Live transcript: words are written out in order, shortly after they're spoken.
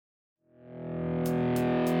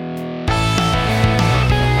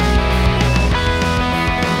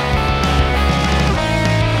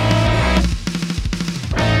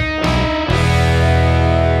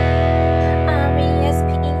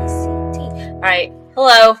Alright,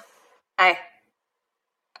 hello. Hi.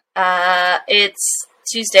 It's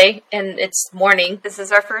Tuesday, and it's morning. This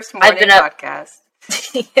is our first morning podcast.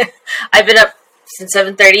 I've been up since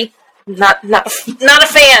 7:30. Not a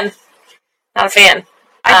fan. Not a fan.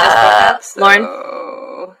 I just woke up, so... Lauren?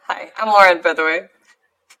 Hi, I'm Lauren, by the way.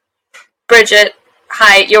 Bridget,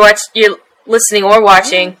 hi. You're listening or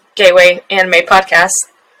watching Gateway Anime Podcast.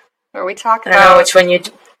 Where we talk I don't know which one you...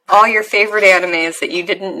 all your favorite animes that you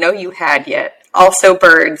didn't know you had yet. Also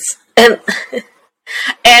birds. And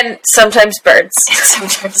sometimes birds. And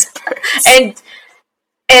sometimes birds.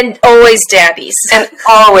 And always daddies. And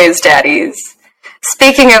always daddies.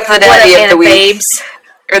 Speaking of the daddy of the week, babes.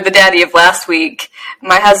 Or the daddy of last week,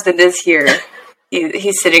 my husband is here.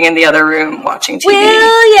 He's sitting in the other room watching TV.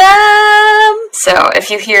 William! So if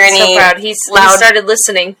you hear any so proud. He started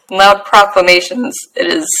listening. Loud proclamations, it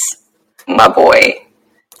is my boy.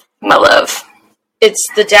 My love. It's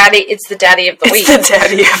the daddy of the week. It's the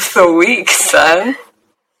daddy of the week, son.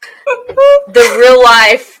 The real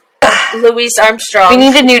life Louis Armstrong. We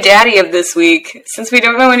need a new daddy of this week. Since we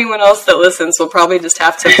don't know anyone else that listens, we'll probably just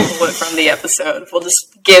have to pull it from the episode. We'll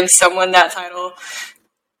just give someone that title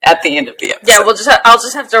at the end of the episode. Yeah, I'll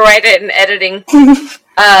just have to write it in editing. Because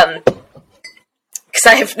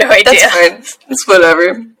I have no idea. That's fine. It's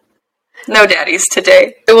whatever. No daddies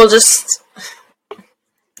today. It will just...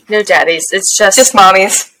 No daddies. It's just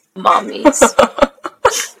mommies. Mommies.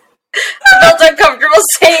 I felt uncomfortable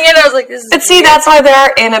saying it. I was like, this is But see, that's why there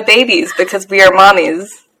are Anna babies, because we are mommies.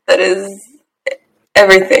 That is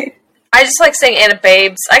everything. I just like saying Anna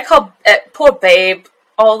babes. I call poor babe.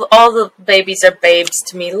 All the babies are babes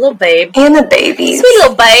to me. Little babe. Anna babies. Sweet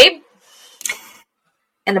little babe.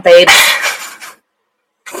 Anna babes.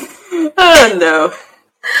 Oh no.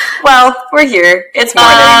 Well, we're here. It's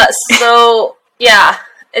morning. So yeah,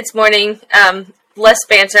 it's morning. Less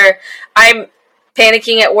banter. I'm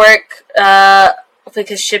panicking at work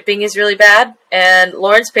because shipping is really bad, and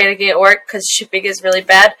Lauren's panicking at work because shipping is really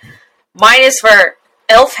bad. Mine is for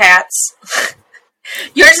elf hats.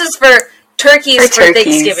 Yours is for turkeys for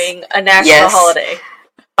Thanksgiving, a national holiday.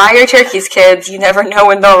 Buy your turkeys, kids. You never know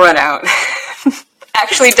when they'll run out.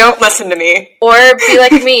 Actually, don't listen to me. Or be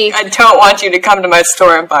like me. I don't want you to come to my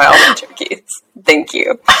store and buy all the turkeys. Thank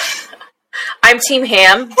you. I'm Team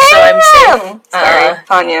Ham, so I'm safe. Sorry,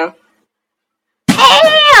 Panya.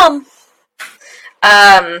 Ham!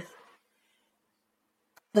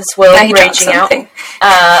 That's Will raging out.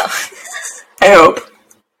 I hope.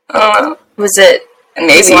 Was it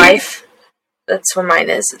maybe. His wife? That's where mine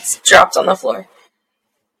is. It's dropped on the floor.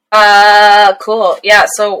 Cool. Yeah,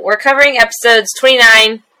 so we're covering episodes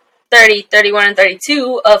 29, 30, 31, and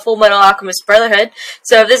 32 of Full Metal Alchemist Brotherhood.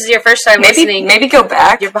 So if this is your first time listening... Maybe go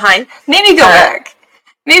back. You're behind. Maybe go back.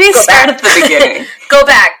 Maybe start at the beginning. Go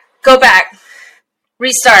back.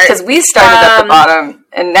 Restart. Because we started at the bottom,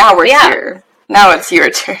 and now we're here. Now it's your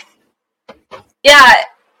turn. Yeah,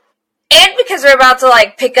 and because we're about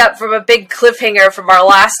to pick up from a big cliffhanger from our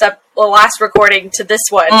last recording to this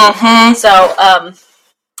one. Mm-hmm. So,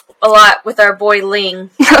 a lot with our boy Ling.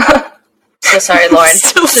 So sorry, Lauren.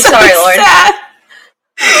 So sorry, Lauren. Sad.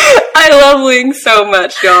 I love Ling so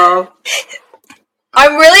much, y'all.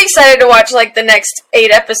 I'm really excited to watch the next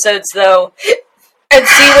 8 episodes though, and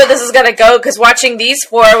see where this is gonna go. Because watching these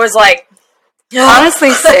 4 was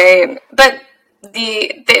honestly same. But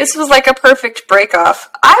this was a perfect break off.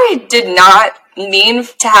 I did not mean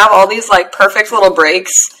to have all these perfect little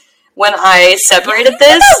breaks when I separated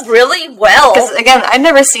this really well. Because again, I'd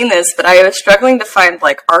never seen this, but I was struggling to find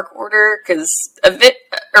arc order because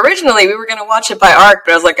originally we were gonna watch it by arc,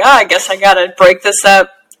 but I was like, I guess I gotta break this up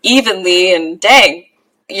evenly. And dang,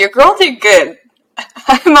 your girl did good.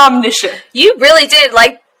 I'm omniscient. You really did.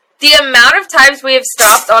 The amount of times we have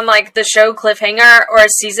stopped on the show cliffhanger or a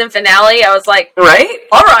season finale, I was like, right,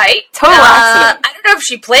 all right, total accident. I don't know if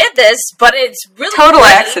she planned this, but it's really total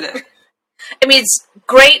great. Accident. I mean, it's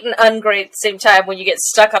great and ungreat at the same time when you get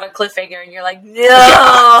stuck on a cliffhanger and you're like,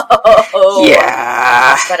 no.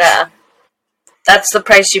 Yeah. But that's the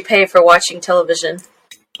price you pay for watching television.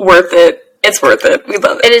 Worth it. It's worth it. We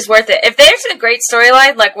love it. It is worth it. If there's a great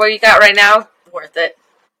storyline like what you got right now, worth it.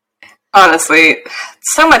 Honestly,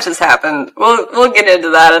 so much has happened. We'll get into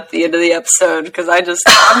that at the end of the episode because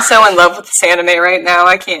I'm so in love with this anime right now.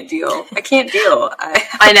 I can't deal.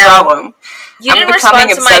 I know. Problem. You didn't respond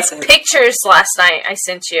to my pictures last night I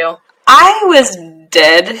sent you. I was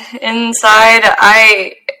dead inside.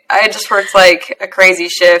 I just worked a crazy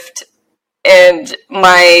shift, and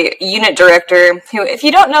my unit director, who, if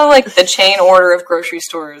you don't know the chain order of grocery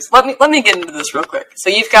stores, let me get into this real quick. So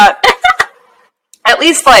you've got at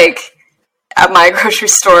least at my grocery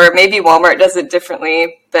store. Maybe Walmart does it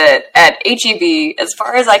differently, but at HEB, as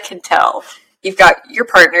far as I can tell, you've got your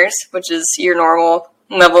partners, which is your normal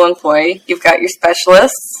level employee. You've got your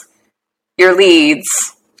specialists, your leads,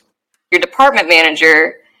 your department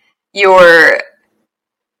manager, your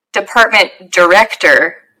department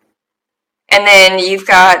director, and then you've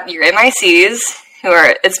got your MICs, who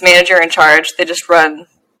are its manager in charge. They just run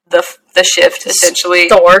the shift, essentially.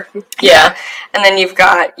 Store. Yeah. And then you've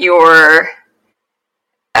got your,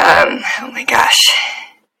 oh my gosh,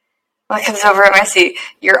 what comes over MIC?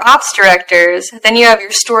 Your ops directors, then you have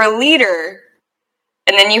your store leader,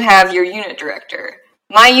 and then you have your unit director.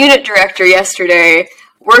 My unit director yesterday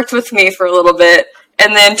worked with me for a little bit,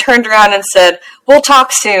 and then turned around and said, "We'll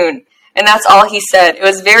talk soon." And that's all he said. It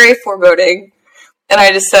was very foreboding. And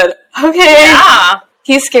I just said, okay. Yeah.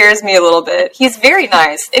 He scares me a little bit. He's very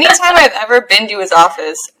nice. Anytime I've ever been to his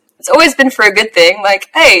office, it's always been for a good thing. Like,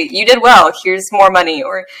 hey, you did well. Here's more money.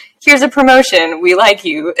 Or here's a promotion. We like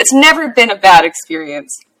you. It's never been a bad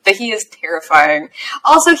experience. But he is terrifying.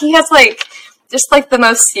 Also, he has, just the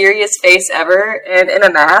most serious face ever. And in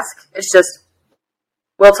a mask, it's just,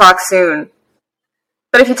 "We'll talk soon."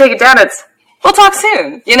 But if you take it down, it's, "We'll talk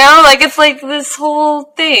soon." You know? It's this whole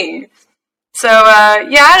thing. So, I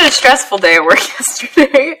had a stressful day at work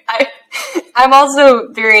yesterday. I'm also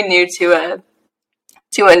very new to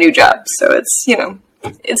a new job, so it's,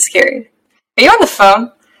 it's scary. Are you on the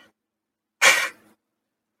phone?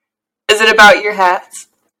 Is it about your hats?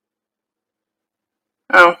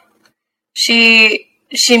 Oh. She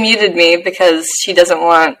muted me because she doesn't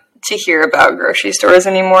want to hear about grocery stores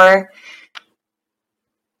anymore.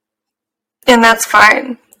 And that's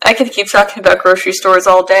fine. I could keep talking about grocery stores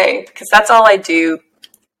all day, because that's all I do.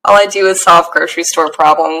 All I do is solve grocery store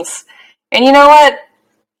problems. And you know what?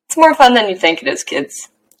 It's more fun than you think it is, kids.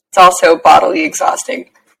 It's also bodily exhausting.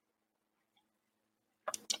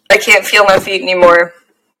 I can't feel my feet anymore.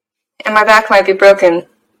 And my back might be broken.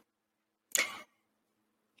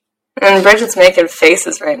 And Bridget's making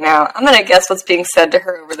faces right now. I'm going to guess what's being said to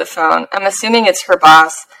her over the phone. I'm assuming it's her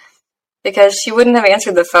boss, because she wouldn't have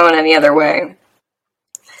answered the phone any other way.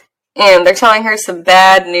 And they're telling her some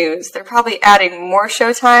bad news. They're probably adding more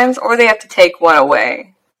show times, or they have to take one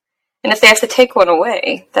away. And if they have to take one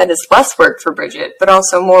away, that is less work for Bridget, but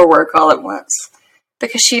also more work all at once.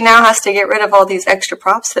 Because she now has to get rid of all these extra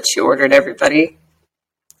props that she ordered everybody.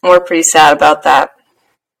 And we're pretty sad about that.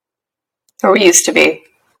 Or we used to be.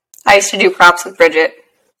 I used to do props with Bridget.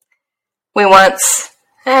 We once,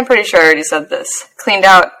 I'm pretty sure I already said this, cleaned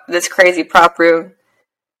out this crazy prop room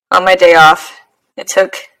on my day off. It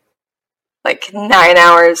took 9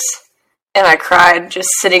 hours, and I cried just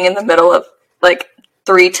sitting in the middle of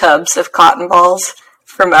 3 tubs of cotton balls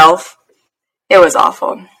from Elf. It was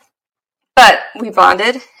awful. But we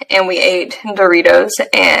bonded, and we ate Doritos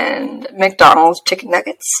and McDonald's chicken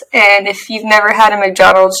nuggets. And if you've never had a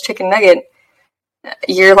McDonald's chicken nugget,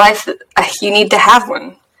 your life, you need to have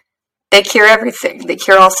one. They cure everything. They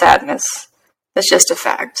cure all sadness. That's just a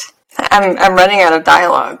fact. I'm running out of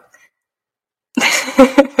dialogue.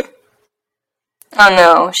 Oh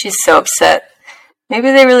no, she's so upset.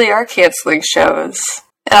 Maybe they really are canceling shows.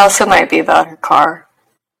 It also might be about her car.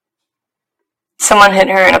 Someone hit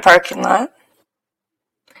her in a parking lot.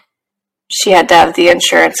 She had to have the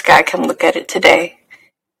insurance guy come look at it today.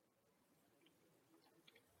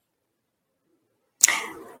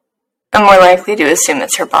 I'm more likely to assume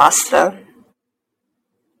it's her boss, though.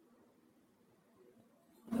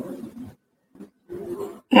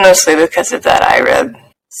 Mostly because of that iRib.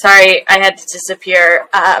 Sorry, I had to disappear.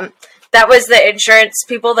 That was the insurance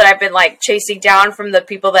people that I've been chasing down from the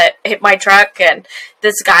people that hit my truck, and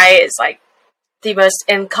this guy is the most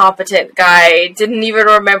incompetent guy. Didn't even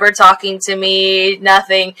remember talking to me,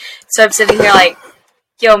 nothing. So I'm sitting here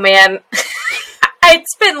yo man,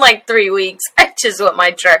 it's been 3 weeks. I just want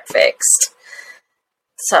my truck fixed.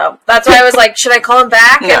 So that's why I was should I call him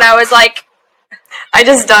back? No. And I was I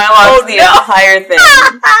just dialogued the entire thing.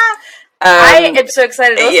 I am so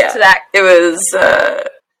excited to listen to that. It was,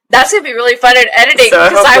 that's going to be really fun in editing, so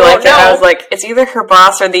because I won't know. I was it's either her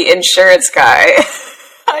boss or the insurance guy.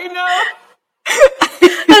 I know.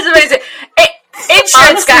 That's amazing. Hey, insurance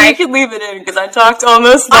Honestly, guy. you can leave it in, because I talked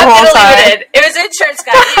almost the I'm whole gonna time. leave it in. It was insurance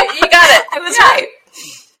guy. You got it. I was right.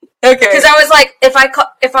 Okay. Because I was if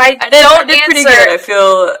I don't did answer, pretty good. I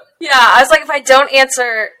feel. Yeah, I was if I don't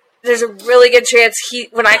answer, there's a really good chance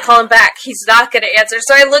when I call him back, he's not going to answer.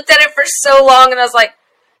 So I looked at it for so long, and I was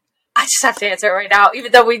I just have to answer it right now,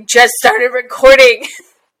 even though we just started recording.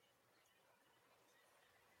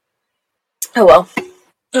 Oh well.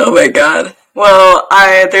 Oh my god. Well,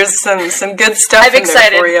 there's some good stuff I'm in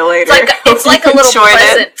excited. there for you later. It's like a little Enjoyed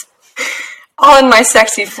present. it. All in my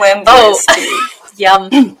sexy flim voice, too.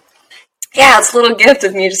 Yum. Yeah, it's a little gift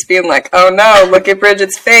of me just being like, oh no, look at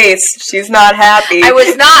Bridget's face. She's not happy. I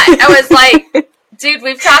was not. I was like, dude,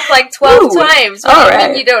 we've talked like 12 times. What do you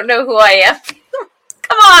mean you don't know who I am?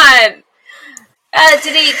 Come on.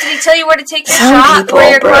 Did he tell you where to take your shop?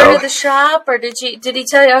 Where your car to the shop? Or did he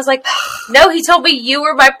tell you? I was like, no, he told me you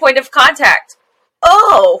were my point of contact.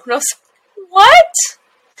 Oh. No, what?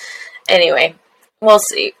 Anyway, we'll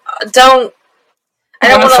see. I don't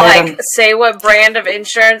want to say what brand of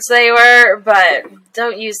insurance they were, but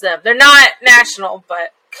don't use them. They're not national,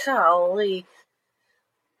 but golly.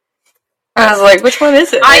 I was like, which one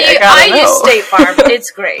is it? I use State Farm.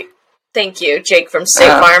 It's great. Thank you, Jake from State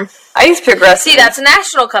Farm. I use Progressive. See, that's a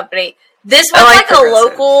national company. This one's like a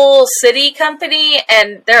local city company,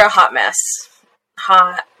 and they're a hot mess.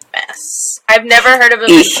 Hot mess. I've never heard of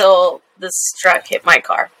them until this truck hit my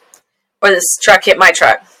car. Or this truck hit my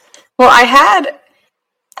truck. Well, I had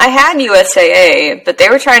USAA, but they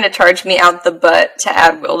were trying to charge me out the butt to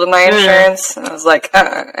add Will to my insurance, and I was like,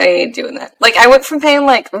 I ain't doing that. Like, I went from paying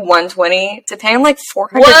like $120 to paying like $400.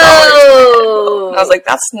 Whoa! And I was like,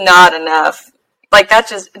 that's not enough. Like, that's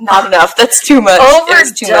just not enough. That's too much.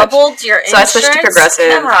 Doubled your insurance? So I switched to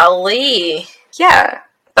Progressive. Golly. Yeah.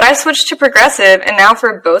 But I switched to Progressive, and now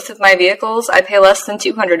for both of my vehicles, I pay less than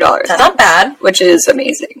 $200. That's not bad. Which is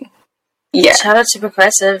amazing. Yeah. Shout out to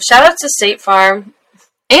Progressive. Shout out to State Farm.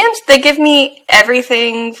 And they give me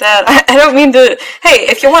everything that... I don't mean to... Hey,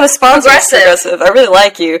 if you want to sponsor Progressive, I really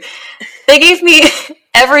like you. They gave me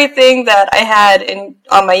everything that I had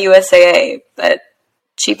on my USAA, but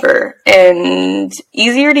cheaper and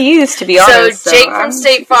easier to use, to be honest. So Jake from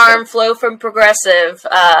State Farm, Flo from Progressive,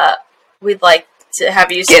 we'd like to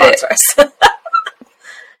have you sponsor us.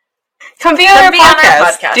 Come be on our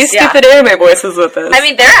podcast. Do stupid anime voices with us. I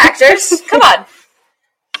mean, they're actors. Come on.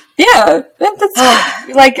 Yeah, that's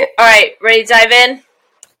like it. All right, ready to dive in?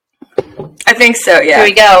 I think so, yeah. Here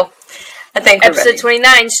we go. I think Episode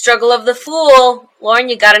 29, Struggle of the Fool. Lauren,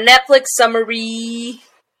 you got a Netflix summary.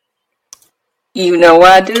 You know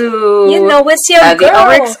I do. You know it's your girl. The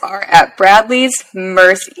Ulrichs are at Bradley's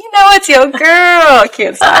mercy. You know it's your girl. I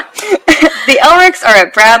can't stop. The Ulrichs are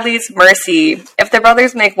at Bradley's mercy. If the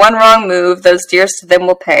brothers make one wrong move, those dearest to them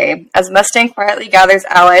will pay. As Mustang quietly gathers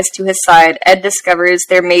allies to his side, Ed discovers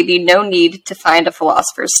there may be no need to find a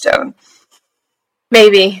Philosopher's Stone.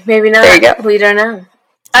 Maybe. Maybe not. There you go. We don't know.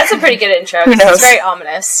 That's a pretty good intro. Who knows? It's very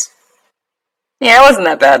ominous. Yeah, it wasn't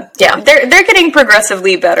that bad. Yeah. They're getting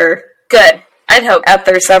progressively better. Good. I'd hope. At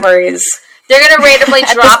their summaries. They're going to randomly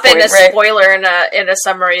drop in a spoiler in a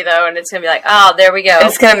summary, though, and it's going to be like, oh, there we go.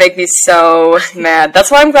 It's going to make me so mad. That's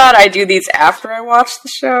why I'm glad I do these after I watch the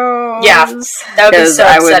show. Yeah, that would be so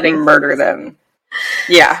upsetting. I would murder them.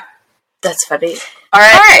 Yeah. That's funny. All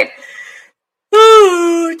right.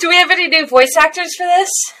 Ooh, do we have any new voice actors for this?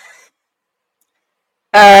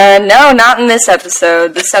 No, not in this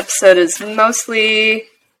episode. This episode is mostly...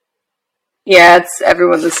 Yeah, it's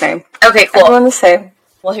everyone the same. Okay, cool. Everyone the same.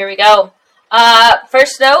 Well, here we go.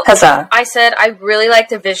 First note, Huzzah. I said I really like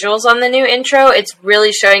the visuals on the new intro. It's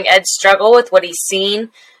really showing Ed's struggle with what he's seen,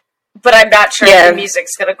 but I'm not sure if the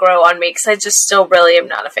music's going to grow on me, because I just still really am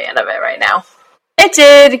not a fan of it right now. It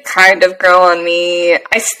did kind of grow on me.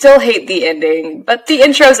 I still hate the ending, but the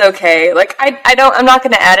intro's okay. Like, I'm not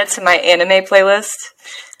going to add it to my anime playlist.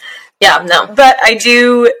 Yeah, no. But I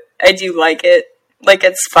do like it. Like,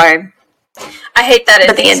 it's fine. I hate that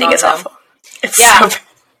ending. But the ending is awful. It's so bad.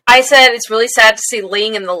 I said it's really sad to see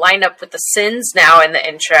Ling in the lineup with the Sins now in the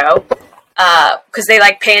intro. Because they,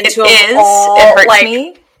 like, pan to them all, it hurts like,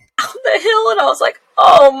 me. on the hill, and I was like,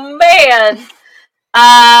 oh, man. And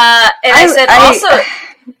I said, also,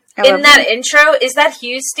 in that intro, is that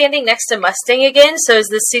Hughes standing next to Mustang again? So is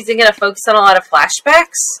this season going to focus on a lot of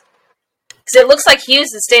flashbacks? Because it looks like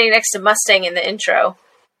Hughes is standing next to Mustang in the intro.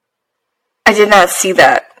 I did not see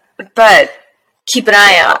that. But keep an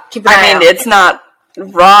eye out. I mean, it's not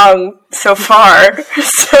wrong so far.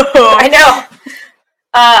 So I know.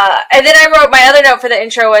 And then I wrote my other note for the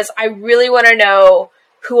intro was I really want to know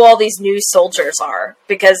who all these new soldiers are,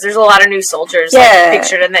 because there's a lot of new soldiers like,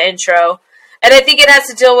 pictured in the intro, and I think it has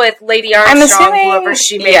to deal with Lady Armstrong, whoever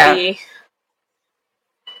she may be,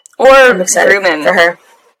 or Grumman for her.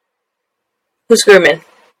 Who's Grumman?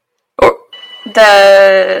 Or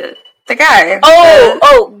the guy.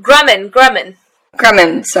 Grumman.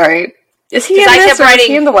 Grumman, sorry. Is he in this, or is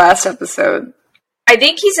he in the last episode? I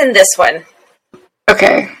think he's in this one.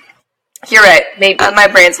 Okay. You're right. Maybe. My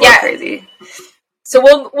brain's a little crazy. So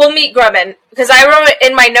we'll meet Grumman, because I wrote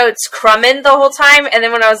in my notes Crumman the whole time, and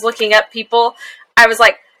then when I was looking up people, I was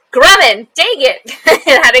like, Grumman, dang it! And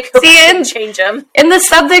I had to go back and change him. In the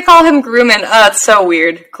sub, they call him Grumman. Oh, it's so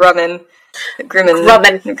weird. Grumman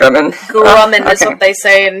is what they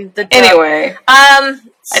say in the dub. Anyway.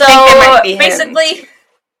 So, I think it might be basically... him.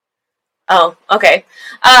 Oh, okay.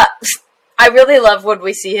 I really love when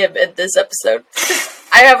we see him in this episode.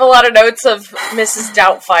 I have a lot of notes of Mrs.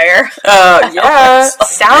 Doubtfire. Oh, yeah.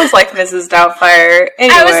 Sounds like Mrs. Doubtfire.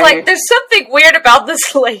 Anyway. I was like, there's something weird about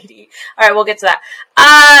this lady. Alright, we'll get to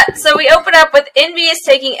that. So we open up with Envy is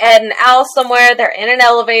taking Ed and Al somewhere. They're in an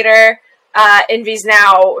elevator. Envy's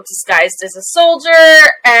now disguised as a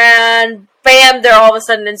soldier. And bam, they're all of a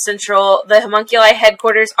sudden in Central. The homunculi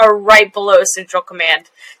headquarters are right below Central Command.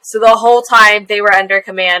 So the whole time they were under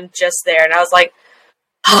command just there. And I was like,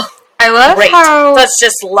 oh, I love great. how That's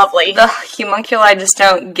just lovely. the homunculi just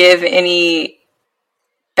don't give any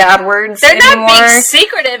bad words They're anymore. not being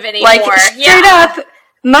secretive anymore. Like, straight up,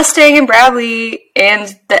 Mustang and Bradley and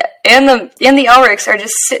the Elrics are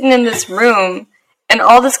just sitting in this room, and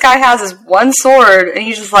all this guy has is one sword, and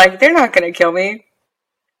he's just like, they're not gonna kill me.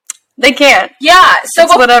 They can't. Yeah, so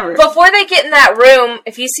whatever. Before they get in that room,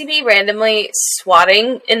 if you see me randomly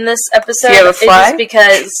swatting in this episode, Do you have a it's fly? just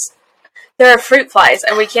because there are fruit flies,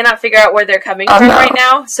 and we cannot figure out where they're coming from right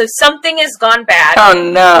now. So something has gone bad. Oh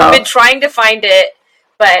no. We've been trying to find it,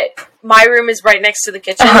 but my room is right next to the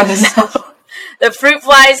kitchen. Oh no. So the fruit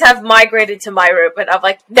flies have migrated to my room, and I'm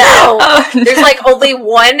like, no! Oh, no. There's like only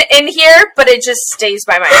one in here, but it just stays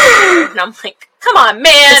by my computer. And I'm like, come on,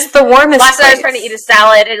 man! It's the warmest Last night I was place. trying to eat a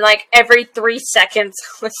salad, and like every 3 seconds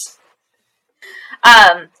was...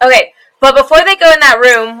 Okay, but before they go in that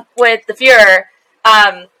room with the Fuhrer,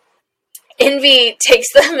 Envy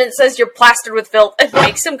takes them and says, you're plastered with filth, and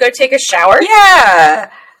makes them go take a shower. Yeah.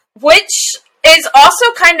 Which is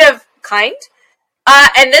also kind of kind.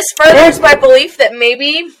 And this furthers my belief that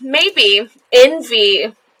maybe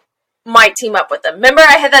Envy might team up with them. Remember,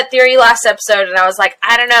 I had that theory last episode, and I was like,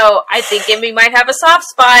 I don't know, I think Envy might have a soft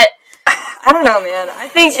spot. I don't know, man. I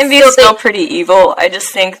think Envy is still pretty evil. I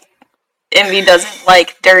just think Envy doesn't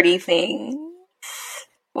like dirty things.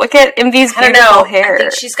 Look at Envy's beautiful hair. I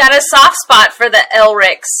think she's got a soft spot for the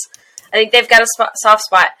Elrics. I think they've got a soft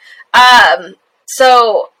spot.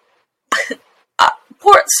 So...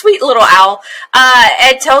 poor, sweet little Al.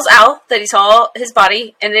 Ed tells Al that he saw his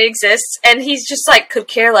body and it exists, and he's just like, could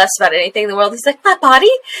care less about anything in the world. He's like, my body?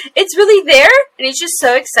 It's really there? And he's just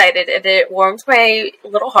so excited, and it warms my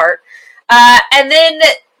little heart. And then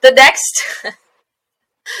the next...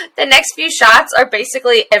 the next few shots are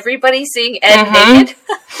basically everybody seeing Ed naked.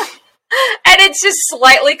 And it's just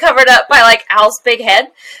slightly covered up by, like, Al's big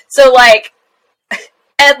head. So, like...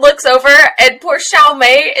 Ed looks over, and poor Xiao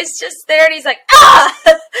Mei is just there, and he's like, ah!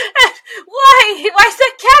 Why? Why is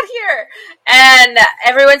that cat here? And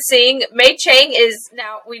everyone's seeing Mei Chang is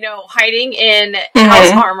now, we know, hiding in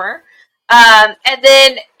Al's armor. And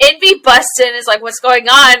then Envy busts in and is like, what's going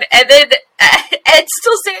on? And then Ed's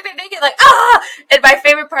still standing there naked, like, ah! And my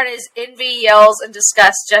favorite part is Envy yells in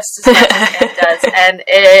disgust just as much as Ed does. And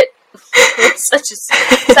it was such a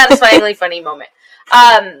satisfyingly funny moment.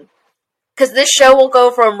 Because this show will go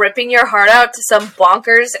from ripping your heart out to some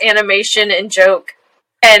bonkers animation and joke,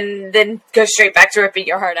 and then go straight back to ripping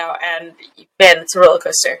your heart out, and man, it's a roller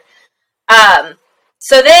coaster.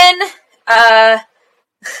 So then, I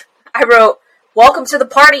wrote, welcome to the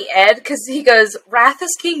party, Ed, because he goes, Wrath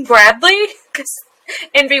is King Bradley? Because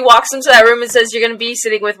Envy walks into that room and says, you're going to be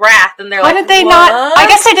sitting with Wrath, and they're Why like, did they what? not? I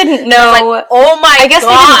guess they didn't know. Like, oh my I guess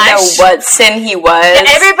gosh. they didn't know what sin he was. Yeah,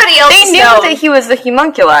 everybody else They knew that he was the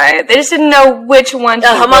homunculi. They just didn't know which one he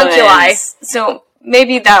homunculi. was. So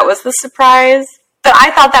maybe that was the surprise. But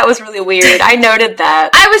I thought that was really weird. I noted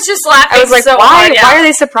that. I was just laughing. I was like, so why? hard, yeah. Why are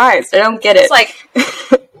they surprised? I don't get it. It's like,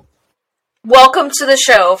 welcome to the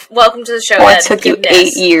show. Welcome to the show. Well, Ed. it took you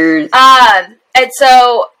Goodness. 8 years. And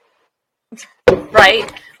so, right,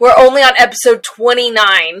 we're only on episode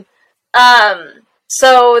 29.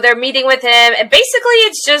 So they're meeting with him, and basically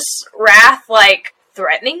it's just Wrath, like,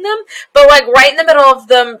 threatening them. But, like, right in the middle of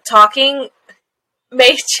them talking,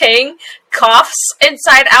 Mei Chang coughs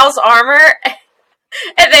inside Al's armor,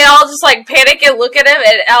 and they all just, like, panic and look at him,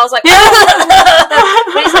 and Al's like,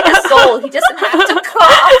 oh! But he's like a soul. He doesn't have to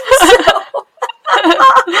cough, so...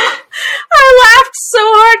 I laughed so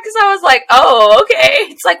hard because I was like, oh, okay.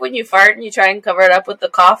 It's like when you fart and you try and cover it up with the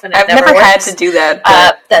cough, and it I've never never works. had to do that.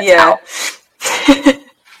 That's yeah. how.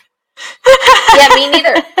 Yeah, me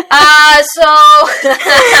neither.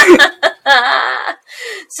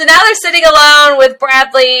 So now they're sitting alone with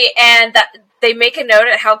Bradley, and they make a note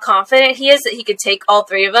at how confident he is that he could take all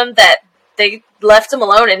three of them, that they left him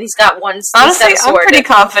alone and he's got one. Honestly, I'm pretty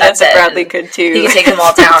confident that Bradley could too. He can take them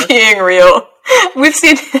all down. Being real. We've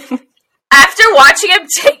seen him. After watching him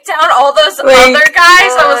take down all those other guys,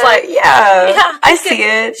 I was like, yeah, I see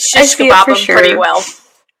it. I see it for sure. Pretty well.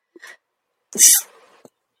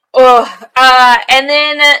 And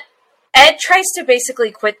then Ed tries to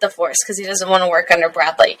basically quit the Force because he doesn't want to work under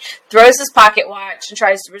Bradley. Throws his pocket watch and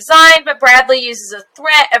tries to resign, but Bradley uses a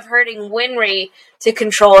threat of hurting Winry to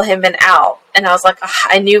control him and Al. And I was like,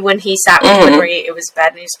 I knew when he sat with Winry, it was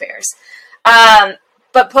bad news bears.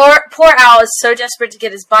 But poor Al is so desperate to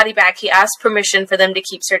get his body back, he asks permission for them to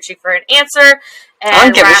keep searching for an answer.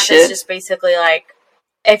 And Raph is just basically like,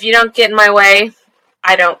 if you don't get in my way,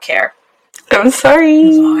 I don't care. I'm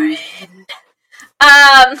sorry. Lauren.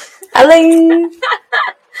 Elaine.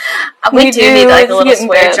 We do need like a little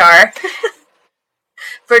swear jar.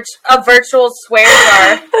 A virtual swear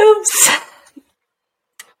jar. Oops.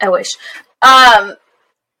 I wish. And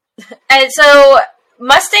so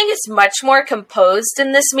Mustang is much more composed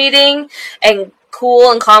in this meeting and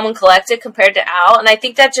cool and calm and collected compared to Al. And I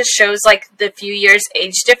think that just shows like the few years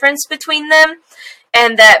age difference between them.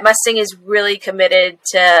 And that Mustang is really committed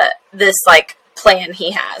to this like plan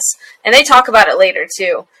he has. And they talk about it later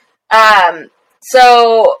too.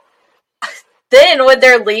 So then when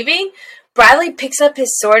they're leaving, Bradley picks up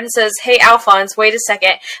his sword and says, "Hey, Alphonse, wait a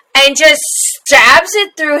second," and just stabs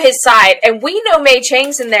it through his side. And we know Mei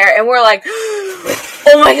Chang's in there, and we're like,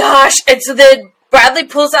 oh my gosh. And so then Bradley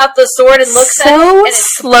pulls out the sword and looks at it. And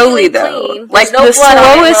it's slowly, though. Clean. Like the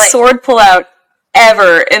slowest sword pull out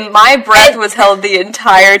ever. And my breath was held the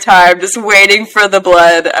entire time, just waiting for the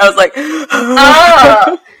blood. I was like,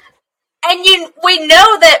 And we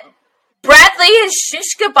know that Bradley has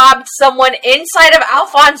shish kebabbed someone inside of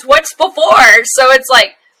Alphonse once before. So it's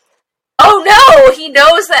like, oh no, he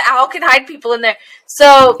knows that Al can hide people in there.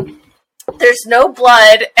 So there's no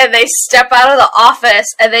blood, and they step out of the office,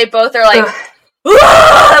 and they both are like,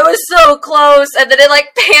 that was so close. And then it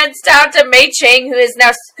like pans down to Mei Chang, who is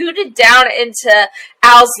now scooted down into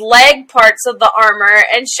Al's leg parts of the armor,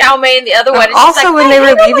 and Xiao Mei and the other one. Also, like, when they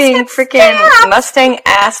were leaving, freaking Mustang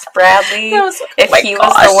asked Bradley if he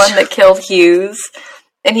was the one that killed Hughes,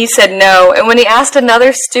 and he said no. And when he asked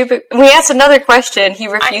another question, he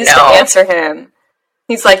refused to answer him.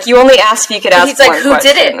 He's like, "You only asked if you could ask one question." He's like, "Who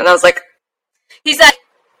did it?" And I was like, he's like,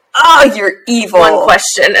 "Oh, you're evil." One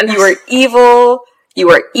question, and you are evil. You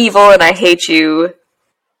are evil, and I hate you.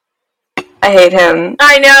 I hate him.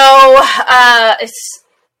 I know.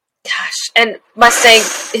 And Mustang,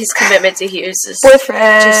 his commitment to Hughes is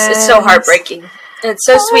it's so heartbreaking. And it's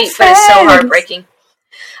so sweet, but it's so heartbreaking.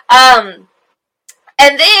 And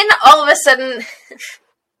then all of a sudden, and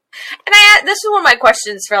this is one of my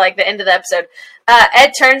questions for like the end of the episode.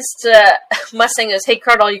 Ed turns to Mustang and goes, "Hey,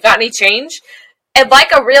 Colonel, you got any change?" And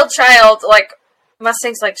like a real child, like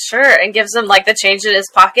Mustang's like, "Sure," and gives him like the change in his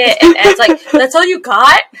pocket. And Ed's like, "That's all you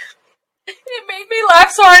got?" It made me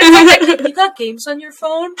laugh so hard. He's like, "You got games on your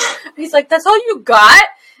phone?" And he's like, "That's all you got?"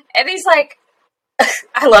 And he's like,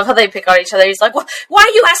 I love how they pick on each other. He's like, "Well, why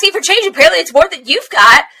are you asking for change? Apparently it's more than you've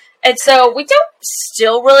got." And so we don't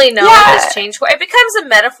still really know what this change for. It becomes a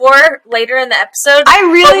metaphor later in the episode. I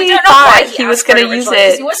really thought he was going to use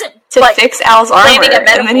it to fix Al's armor,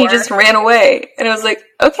 and then he just ran away. And I was like,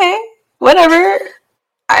 okay, whatever.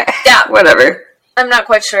 Whatever. I'm not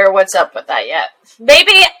quite sure what's up with that yet.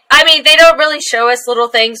 Maybe, I mean, they don't really show us little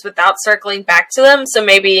things without circling back to them, so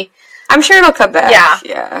maybe... I'm sure it'll come back.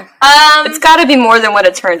 Yeah. It's got to be more than what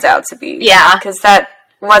it turns out to be. Yeah. Because that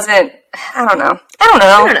wasn't... I don't know.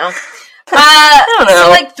 So,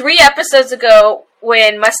 like, 3 episodes ago,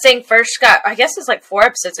 when Mustang first got... I guess it was, like, 4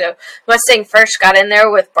 episodes ago. Mustang first got in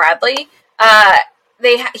there with Bradley.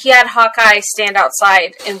 He had Hawkeye stand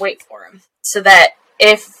outside and wait for him. So that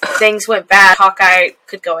if things went bad, Hawkeye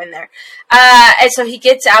could go in there. And so he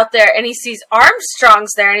gets out there, and he sees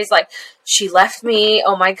Armstrong's there, and he's like, "She left me.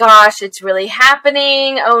 Oh, my gosh. It's really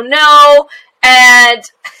happening. Oh, no." And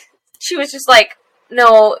she was just like,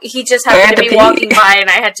 "No, he just happened to be walking by, and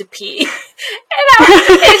I had to pee."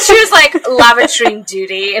 And she was like, "Latrine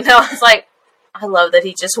duty." And I was like, I love that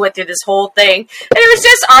he just went through this whole thing. And it was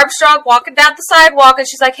just Armstrong walking down the sidewalk, and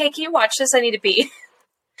she's like, "Hey, can you watch this? I need to pee."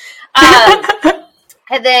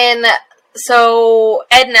 And then so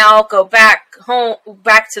Ed and Al go back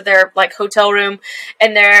to their like hotel room,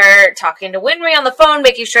 and they're talking to Winry on the phone,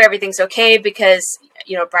 making sure everything's okay because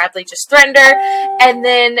Bradley just threatened her. And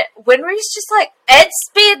then Winry's just like, Ed's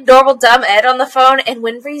being normal dumb Ed on the phone, and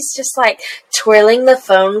Winry's just like twirling the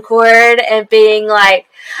phone cord and being like,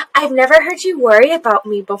 I've never heard you worry about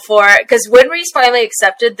me before, because Winry's finally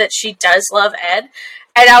accepted that she does love Ed,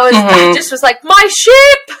 and I just was like, my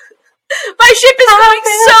ship. My ship is going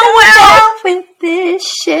so well with this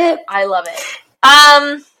ship. I love it.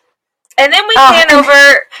 And then we pan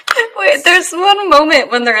over. Wait, there's one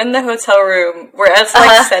moment when they're in the hotel room where Ed's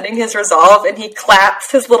setting his resolve, and he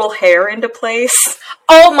claps his little hair into place.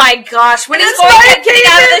 Oh my gosh! When he's getting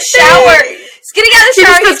out of the shower,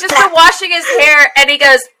 he's just been washing his hair, and he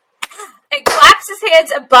goes and claps his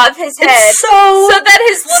hands above his head, so that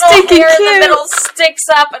his little hair in the middle sticks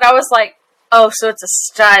up. And I was like, oh, so it's a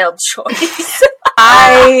style choice.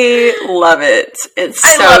 I love it. I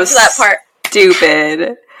loved that part.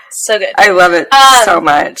 Stupid. So good. I love it so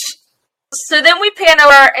much. So then we pan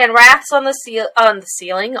over, and Wrath's on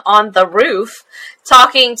the roof,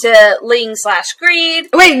 talking to Ling/Greed.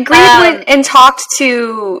 Wait, Greed went and talked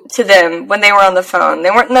to them when they were on the phone.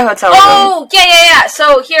 They weren't in the hotel room. Oh, yeah.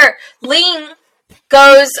 So here, Ling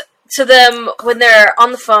goes to them when they're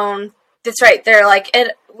on the phone. That's right. They're like,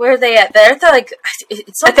 where are they at? They're at I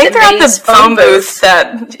think they're at the phone booth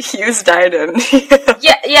that Hughes died in.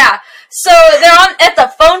 Yeah. So they're at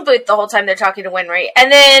the phone booth the whole time they're talking to Winry.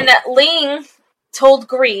 And then Ling told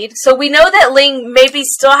Greed, so we know that Ling maybe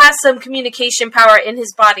still has some communication power in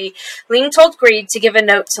his body. Ling told Greed to give a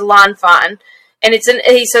note to Lan Fan. And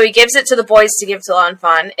so he gives it to the boys to give to Lan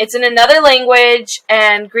Fan. It's in another language,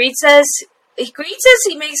 and Greed says he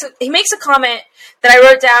makes a comment that I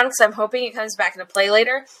wrote down because I'm hoping it comes back into play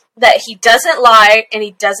later, that he doesn't lie and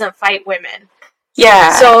he doesn't fight women.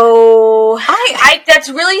 Yeah. So I that's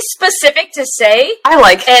really specific to say. I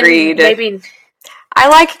like Greed. I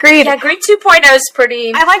like Greed. Yeah, Greed 2.0 is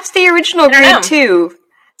pretty. I liked the original Greed too.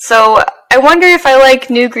 So I wonder if I like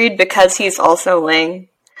new Greed because he's also Ling,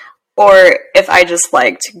 or if I just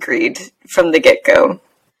liked Greed from the get-go.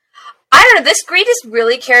 I don't know. This Greed is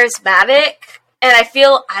really charismatic, and I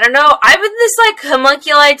feel, I don't know, I'm in this like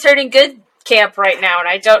homunculi turning good camp right now, and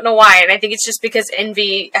I don't know why. And I think it's just because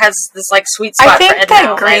Envy has this like sweet spot for Ed. I think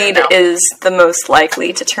that Greed is the most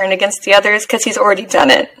likely to turn against the others because he's already done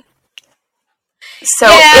it. So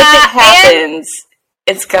if it happens,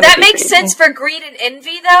 it's gonna. That makes sense for Greed and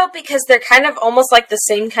Envy though, because they're kind of almost like the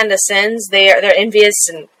same kind of sins. They're envious,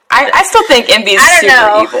 and I still think Envy is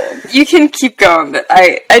super evil. You can keep going, but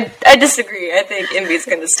I disagree. I think Envy's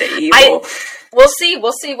gonna stay evil. We'll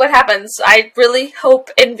see what happens. I really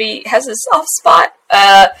hope Envy has a soft spot.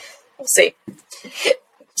 We'll see.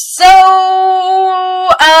 So,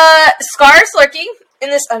 Scar's lurking in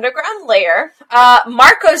this underground lair.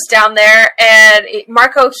 Marco's down there, and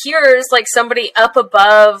Marco hears like somebody up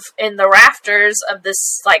above in the rafters of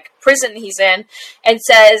this like prison he's in, and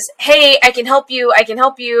says, "Hey, I can help you.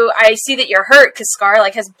 I see that you're hurt," because Scar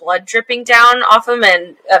like has blood dripping down off him,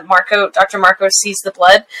 and Dr. Marco sees the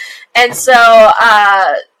blood, and so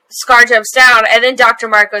Scar jumps down, and then Dr.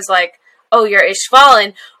 Marco's like, "Oh, you're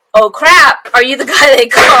Ishvalan. Oh crap, are you the guy they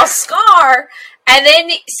call Scar?" And then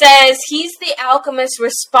says he's the alchemist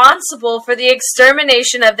responsible for the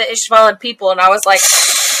extermination of the Ishvalan people. And I was like,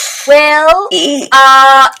 well,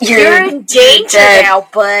 you're in danger now,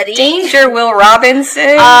 buddy. Danger, Will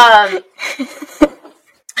Robinson.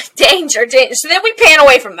 Danger. So then we pan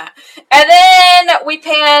away from that. And then we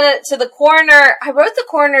pan to the coroner. I wrote the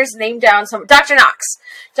coroner's name down somewhere. Dr. Knox.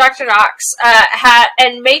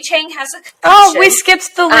 And Mei Chang has a concussion. Oh, we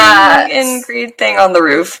skipped the Ling and Greed thing on the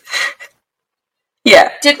roof.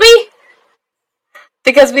 Yeah. Did we?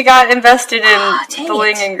 Because we got invested in the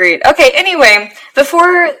Ling and Greed. Okay, anyway,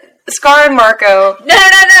 before Scar and Marco... No.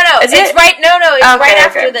 It's right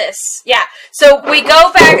after this. Yeah. So we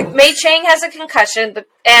go back. Mei Chang has a concussion,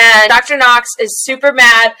 and Dr. Knox is super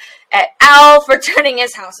mad at Al for turning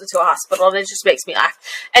his house into a hospital, and it just makes me laugh.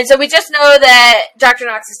 And so we just know that Dr.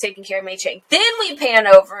 Knox is taking care of Mei Chang. Then we pan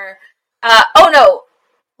over...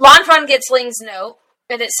 Lan Fan gets Ling's note.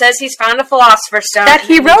 And it says he's found a philosopher's stone. That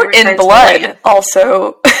he wrote in blood,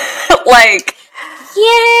 also. Like...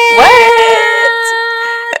 Yeah! What?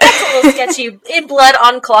 That's a little sketchy. In blood,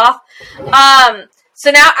 on cloth.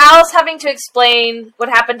 So now Al's having to explain what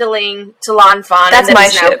happened to Ling to Lan Fan. That's and my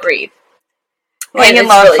ship. Now Greed. Ling and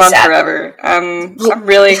Lan Fan forever. I'm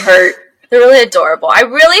really hurt. They're really adorable. I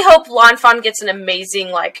really hope Lan Fan gets an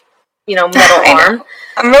amazing, metal arm.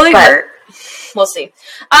 I'm really hurt. We'll see.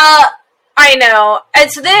 I know.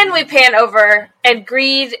 And so then we pan over, and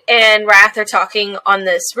Greed and Wrath are talking on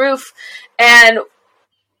this roof, and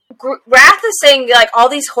Wrath is saying, like, all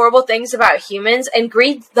these horrible things about humans, and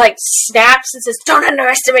Greed, like, snaps and says, don't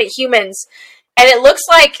underestimate humans. And it looks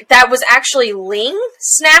like that was actually Ling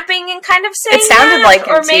snapping and kind of saying it sounded that, like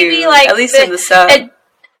or him maybe too, like at least in the sub.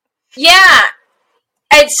 Yeah.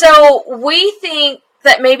 And so we think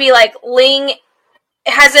that maybe, like, Ling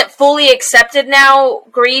hasn't fully accepted now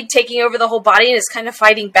Greed taking over the whole body and is kind of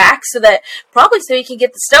fighting back so he can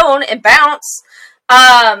get the stone and bounce.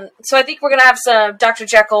 So I think we're gonna have some Dr.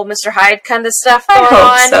 Jekyll, Mr. Hyde kind of stuff going on.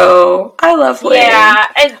 I hope so. I love Ling. Yeah,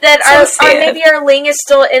 and then maybe our Ling is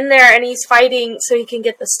still in there and he's fighting so he can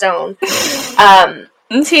get the stone.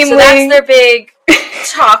 Team so Ling. That's their big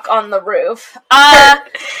talk on the roof.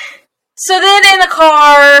 So then in the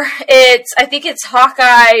car, I think it's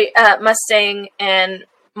Hawkeye, Mustang, and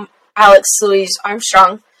Alex Louise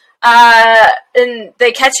Armstrong. And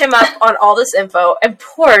they catch him up on all this info, and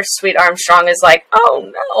poor sweet Armstrong is like,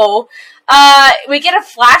 oh no. We get a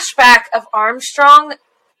flashback of Armstrong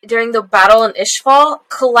during the battle in Ishval,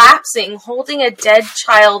 collapsing, holding a dead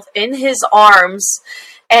child in his arms,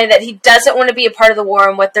 and that he doesn't want to be a part of the war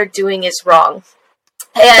and what they're doing is wrong.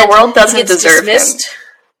 And the world doesn't deserve him.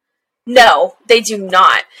 No, they do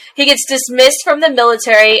not. He gets dismissed from the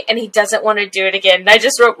military, and he doesn't want to do it again. And I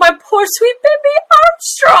just wrote, my poor sweet baby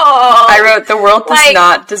Armstrong! I wrote, the world does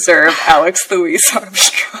not deserve Alex Louise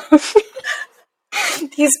Armstrong.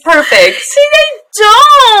 He's perfect. See, they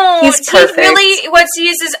don't! He's perfect. He really wants to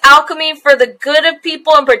use his alchemy for the good of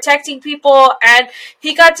people and protecting people, and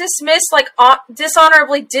he got dismissed, like,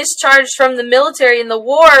 dishonorably discharged from the military in the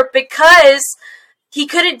war because he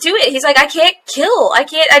couldn't do it. He's like,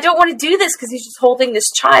 I don't want to do this because he's just holding this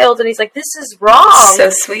child. And he's like, this is wrong. So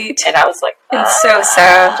sweet. And I was like, it's so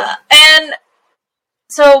sad. And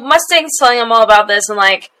so Mustang's telling him all about this and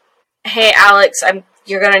like, hey, Alex,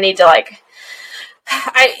 you're going to need to like,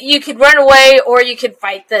 you could run away or you could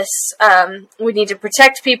fight this. We need to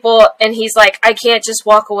protect people. And he's like, I can't just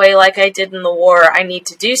walk away like I did in the war. I need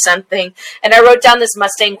to do something. And I wrote down this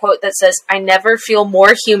Mustang quote that says, I never feel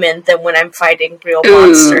more human than when I'm fighting real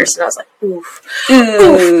monsters. And I was like, oof,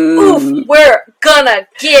 oof, we're gonna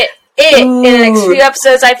get it. In the next few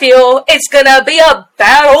episodes, I feel it's gonna be a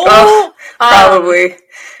battle. Oh, probably.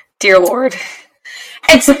 Dear Lord.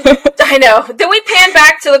 I know. Then we pan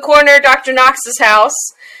back to the corner of Dr. Knox's house,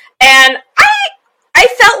 and I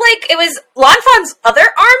felt like it was Lanfan's other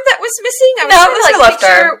arm that was missing. I was trying to like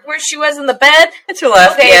picture where she was in the bed. It's her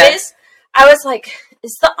left. Okay, yeah. It is. I was like,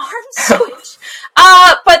 is the arm switched?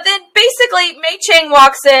 But then basically Mei Chang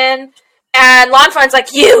walks in, and Lanfan's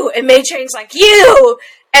like, you, and Mei Chang's like, you,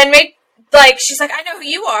 and she's like, I know who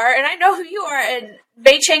you are, and I know who you are, and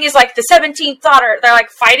Mei Chang is like the 17th daughter. They're like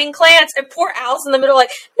fighting clans, and poor Al's in the middle, like,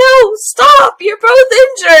 no, stop! You're both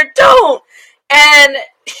injured. Don't. And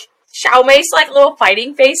Xiao Mei's like little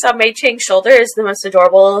fighting face on Mei Chang's shoulder is the most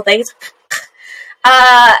adorable little thing.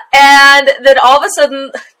 And then all of a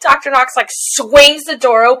sudden, Dr. Knox like swings the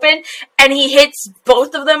door open, and he hits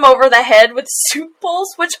both of them over the head with soup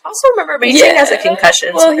bowls. Which also remember, Mei Chang has a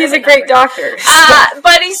concussion. Well, he's a great doctor.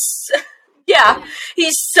 But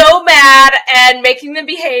he's so mad and making them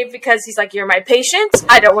behave because he's like, you're my patient.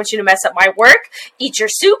 I don't want you to mess up my work. Eat your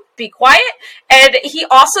soup. Be quiet. And he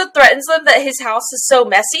also threatens them that his house is so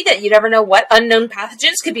messy that you never know what unknown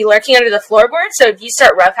pathogens could be lurking under the floorboard. So if you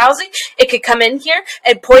start roughhousing, it could come in here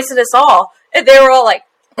and poison us all. And they were all like,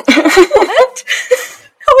 what?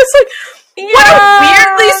 I was like, what a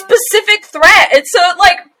weirdly specific threat. And so it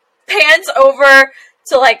like pans over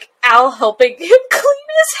to like Al helping him clean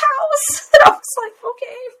his house. And I was like,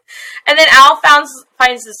 okay. And then Al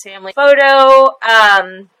finds this family photo.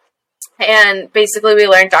 And basically we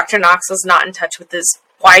learned Dr. Knox was not in touch with his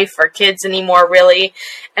wife or kids anymore, really.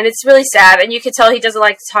 And it's really sad. And you can tell he doesn't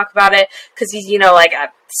like to talk about it because he's, like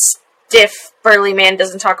a stiff, burly man,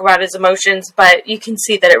 doesn't talk about his emotions. But you can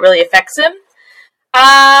see that it really affects him.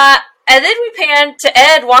 And then we pan to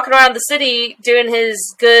Ed walking around the city doing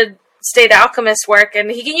his good state alchemist work, and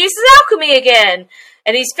he can use his alchemy again.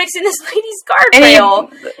 And he's fixing this lady's guardrail.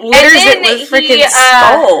 And litters it with freaking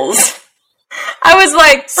skulls. I was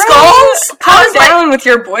like, skulls? Calm down with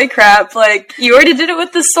your boy crap. Like, you already did it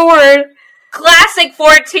with the sword. Classic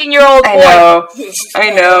 14-year-old boy. I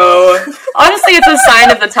know. Honestly, it's a sign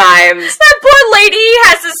of the times. That poor lady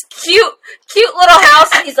has this cute little house,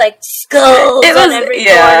 and he's like, skulls on every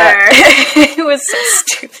corner. It was so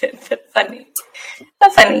stupid, but funny.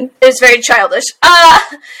 That's funny. It was very childish.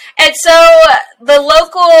 And so the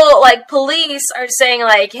local like, police are saying,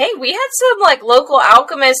 like, hey, we had some, like, local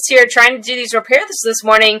alchemists here trying to do these repairs this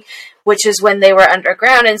morning, which is when they were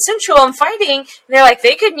underground in Central and fighting, and they're like,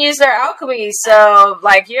 they couldn't use their alchemy, so,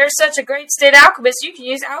 like, you're such a great state alchemist, you can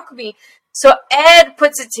use alchemy. So Ed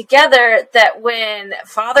puts it together that when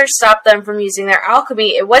Father stopped them from using their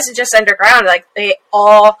alchemy, it wasn't just underground, like, they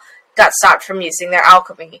all got stopped from using their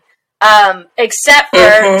alchemy. Except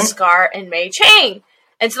for Scar and Mei Chang.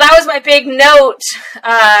 And so that was my big note,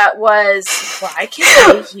 was, why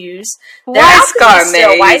can't they use their why alchemy Scar still?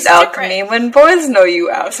 May Why use is it alchemy different? when boys know you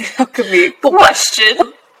alchemy?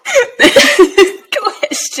 Question.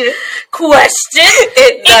 Question.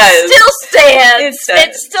 It does. It still stands. It does.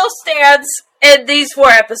 It still stands in these 4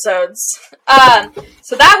 episodes.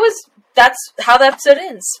 So that's how the episode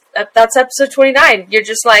ends. That's episode 29. You're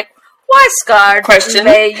just like, why Scar Question.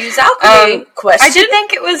 May use alchemy? Question. I did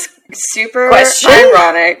think it was super Question.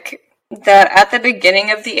 ironic that at the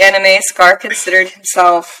beginning of the anime, Scar considered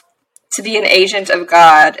himself to be an agent of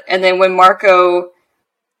God, and then when Marco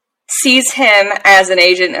sees him as an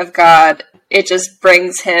agent of God, it just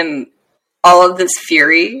brings him all of this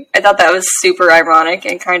fury. I thought that was super ironic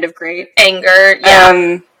and kind of great. Anger,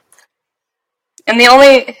 yeah. And the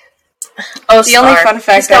only fun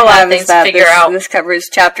fact I have is that this covers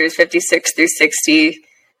chapters 56 through 60.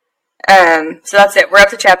 So that's it. We're up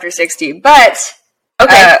to chapter 60. But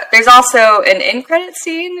there's also an end credit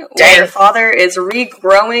scene where Father is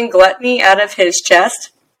regrowing Gluttony out of his chest.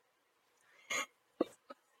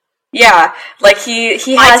 Yeah, like he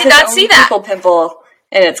has his own pimple,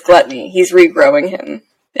 and it's Gluttony. He's regrowing him.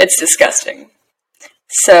 It's disgusting.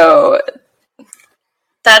 So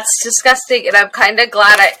that's disgusting, and I'm kind of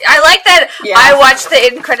glad I like that. Yeah. I watched the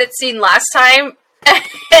end credit scene last time,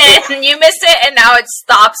 and you missed it, and now it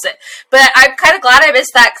stops it. But I'm kind of glad I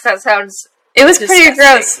missed that, because that sounds It was disgusting. Pretty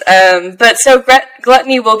gross. But so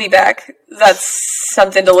Gluttony will be back. That's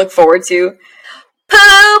something to look forward to.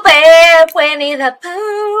 Pooh Bear, Winnie the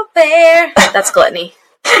Pooh Bear. That's Gluttony.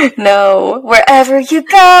 No, wherever you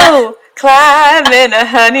go, climb in a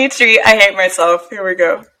honey tree. I hate myself. Here we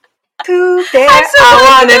go. Pooh Bear,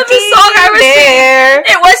 I wanna be there.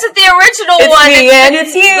 It wasn't the original one. It's me and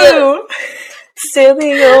it's you.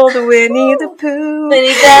 Silly old Winnie the Pooh.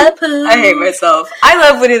 Winnie the Pooh. I hate myself. I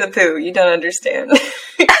love Winnie the Pooh. You don't understand.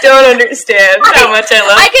 You don't understand how much I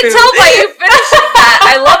love I can Pooh. tell by you finishing that.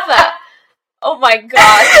 I love that. Oh my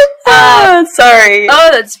gosh. Sorry. Oh,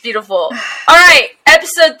 that's beautiful. Alright,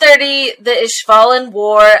 episode 30, The Ishvalan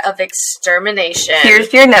War of Extermination.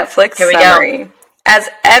 Here's your Netflix summary. Go.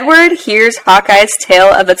 As Edward hears Hawkeye's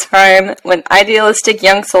tale of a time when idealistic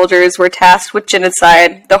young soldiers were tasked with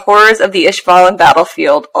genocide, the horrors of the Ishvalan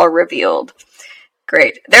battlefield are revealed.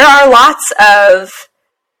 Great. There are lots of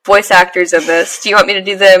voice actors in this. Do you want me to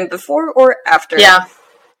do them before or after? Yeah.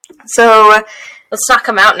 So let's knock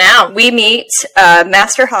them out now. We meet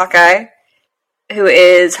Master Hawkeye, who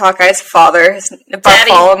is Hawkeye's father,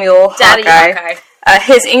 Bartholomew Hawkeye.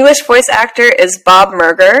 His English voice actor is Bob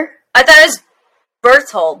Merger. I thought it was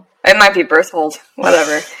Berthold. It might be Berthold.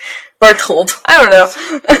 Whatever. Berthold. I don't know.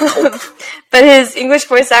 But his English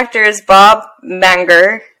voice actor is Bob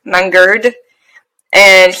Mangerd.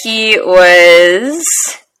 And he only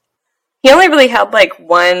really had like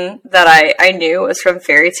one that I knew was from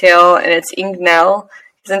Fairy Tail, and it's Ingnell.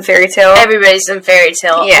 He's in Fairy Tail. Everybody's in Fairy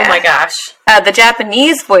Tail. Yeah. Oh my gosh. The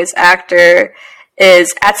Japanese voice actor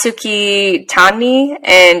is Atsuki Tani,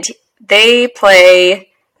 and they play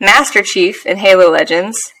Master Chief in Halo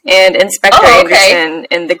Legends and Inspector Anderson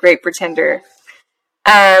in The Great Pretender.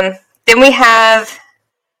 Then we have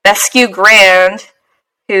Vescu Grand,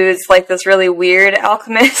 who's like this really weird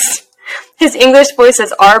alchemist. His English voice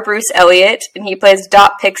is R. Bruce Elliott, and he plays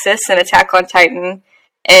Dot Pixis in Attack on Titan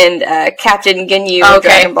and Captain Ginyu in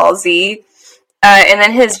Dragon Ball Z. And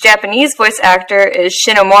then his Japanese voice actor is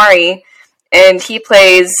Shinomari, and he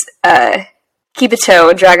plays Kibito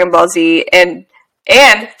in Dragon Ball Z.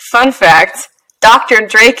 And fun fact, Dr.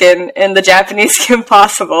 Draken in the Japanese Kim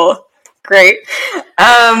Possible. Great.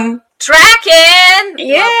 Draken!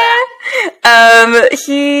 Yeah.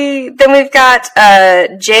 Then we've got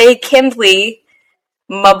Jay Kimbley,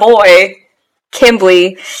 my boy,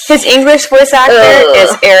 Kimbley. His English voice actor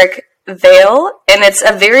is Eric Vale, and it's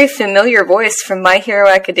a very familiar voice from My Hero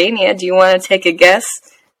Academia. Do you want to take a guess?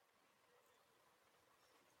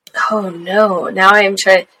 Oh no, now I am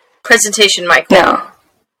trying... Presentation Michael. No.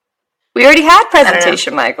 We already had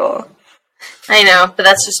Presentation Michael. I know, but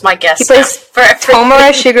that's just my guess. He plays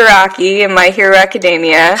Tomura Shigaraki in My Hero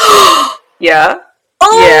Academia. Yeah.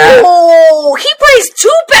 Oh! Yeah. He plays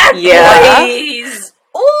two bad boys!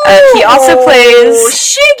 He also plays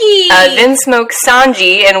Shiggy! Vinsmoke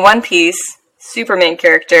Sanji in One Piece, Superman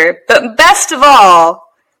character. But best of all,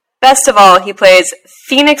 he plays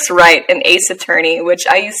Phoenix Wright in Ace Attorney, which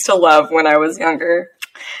I used to love when I was younger.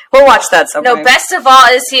 We'll watch that sometime. No, best of all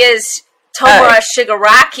is he is Tomura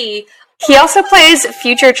Shigaraki. He also plays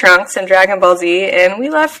Future Trunks in Dragon Ball Z, and we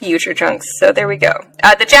love Future Trunks, so there we go.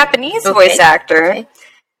 The Japanese voice actor,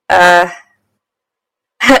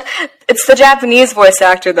 it's the Japanese voice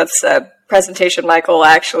actor that's Presentation Michael,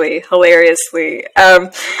 actually, hilariously.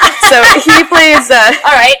 So he plays... All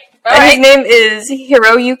right. His name is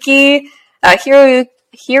Hiroyuki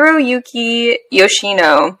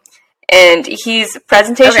Yoshino, and he's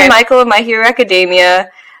Presentation Michael of My Hero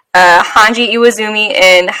Academia, Hanji Iwazumi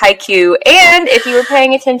in Haikyuu, and if you were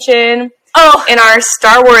paying attention in our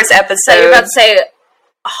Star Wars episode... You were about to say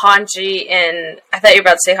Hanji in... I thought you were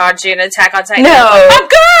about to say Hanji in Attack on Titan. No. A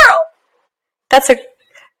girl! That's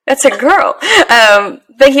a girl.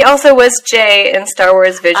 But he also was Jay in Star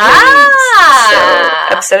Wars Visions. So,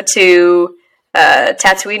 episode 2,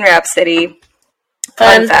 Tatooine Rhapsody.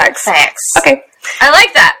 Fun facts. Okay. I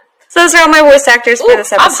like that. So those are all my voice actors for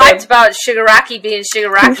this episode. I'm hyped about Shigaraki being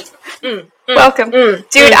Shigaraki. Welcome. Dude,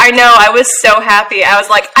 I know. I was so happy. I was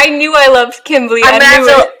like, I knew I loved Kimberly. I knew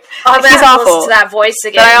it. He's awful. Listen to that voice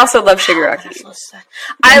again. But I also love Shigaraki.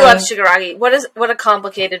 I love Shigaraki. What a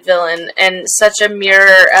complicated villain and such a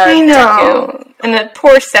mirror of I know. Deku. And that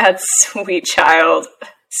poor, sad, sweet child.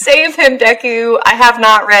 Save him, Deku. I have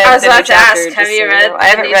not read I was the about new to chapter. ask, have you read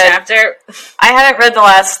the new chapter? I haven't read the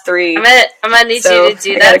last 3. I'm gonna need you to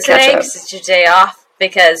do that today because it's your day off.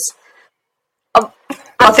 Because I'm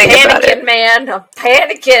panicking, man. I'm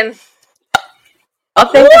panicking. I'll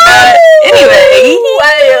think about it.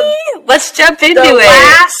 Anyway, let's jump into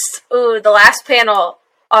it. The last panel.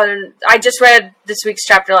 I just read this week's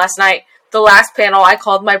chapter last night. The last panel, I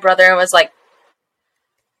called my brother and was like,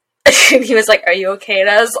 he was like, "Are you okay?" And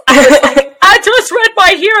I was like, "I just read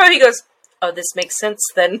My Hero." He goes, "Oh, this makes sense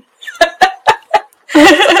then."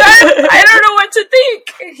 I don't know what to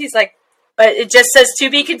think. He's like, but it just says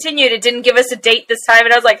to be continued. It didn't give us a date this time,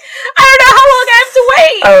 and I was like, I don't know how long I have to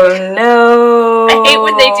wait. Oh no! I hate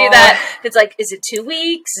when they do that. It's like, is it 2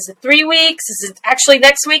 weeks? Is it 3 weeks? Is it actually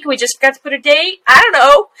next week? We just forgot to put a date. I don't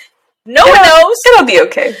know. No one knows. It'll be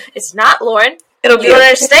okay. It's not, Lauren. It'll be. You don't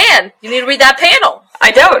understand. You need to read that panel.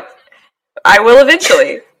 I don't. I will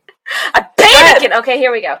eventually. I'm panicking. Okay,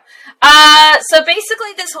 here we go. So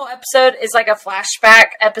basically this whole episode is like a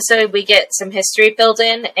flashback episode. We get some history filled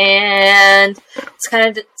in, and it's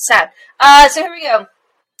kind of sad. So here we go.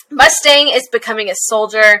 Mustang is becoming a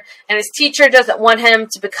soldier, and his teacher doesn't want him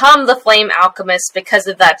to become the Flame Alchemist because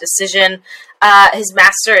of that decision. His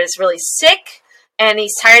master is really sick, and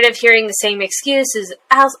he's tired of hearing the same excuses.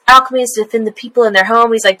 Alchemy is to defend the people in their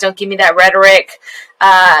home. He's like, don't give me that rhetoric.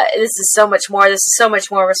 This is so much more. This is so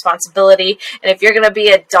much more responsibility. And if you're going to be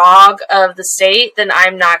a dog of the state, then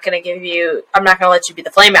I'm not going to let you be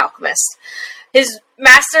the Flame Alchemist. His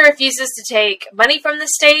master refuses to take money from the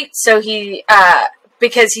state, so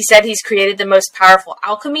because he said he's created the most powerful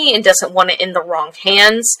alchemy and doesn't want it in the wrong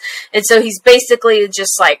hands. And so he's basically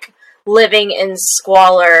just like living in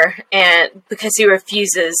squalor, and because he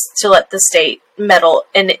refuses to let the state meddle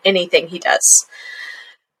in anything he does.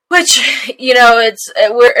 Which,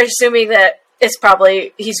 we're assuming that it's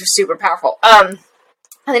probably he's super powerful. And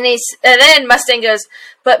then Mustang goes,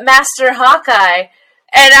 "But Master Hawkeye,"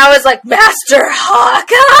 and I was like, "Master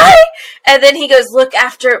Hawkeye?" And then he goes, "Look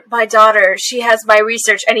after my daughter. She has my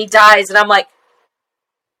research," and he dies, and I'm like,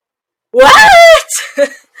 "What?"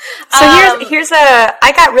 So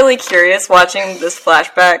I got really curious watching this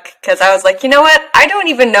flashback because I was like, you know what? I don't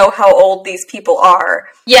even know how old these people are.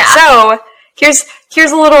 Yeah. So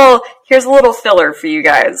here's a little filler for you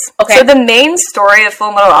guys. Okay. So the main story of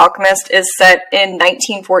Fullmetal Alchemist is set in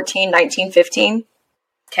 1914, 1915.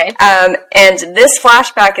 Okay. And this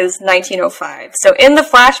flashback is 1905. So in the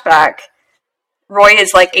flashback, Roy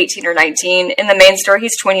is like 18 or 19. In the main story,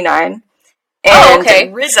 he's 29.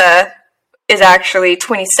 And Riza is actually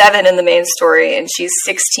 27 in the main story, and she's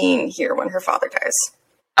 16 here when her father dies.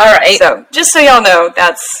 All right. So, just so y'all know,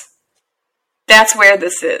 that's where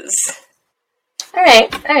this is. All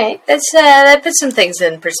right. That puts some things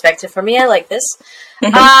in perspective for me. I like this.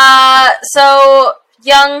 So,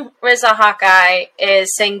 young Riza Hawkeye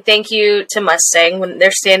is saying thank you to Mustang when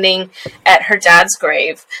they're standing at her dad's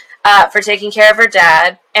grave. For taking care of her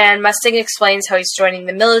dad, and Mustang explains how he's joining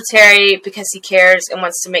the military because he cares and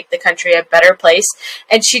wants to make the country a better place.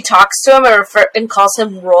 And she talks to him and calls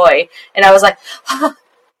him Roy, and I was like,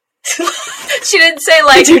 She didn't say,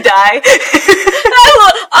 like... Did you die?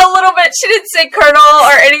 A little bit. She didn't say Colonel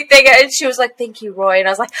or anything, and she was like, thank you, Roy. And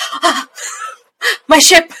I was like, my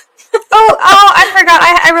ship! Oh, I forgot.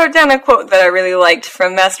 I wrote down a quote that I really liked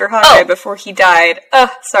from Master Hawkeye before he died. Oh,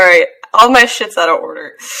 sorry. All my shit's out of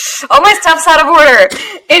order. All my stuff's out of order.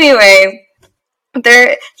 Anyway,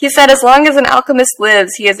 he said, as long as an alchemist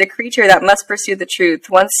lives, he is a creature that must pursue the truth.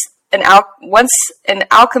 Once an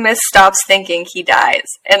alchemist stops thinking, he dies.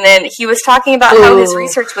 And then he was talking about how his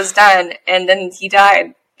research was done, and then he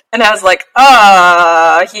died. And I was like,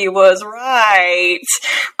 he was right.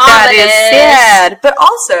 That is sad. But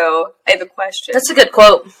also, I have a question. That's a good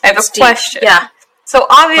quote. I have a question. Yeah. So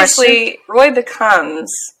obviously, Roy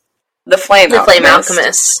becomes the Flame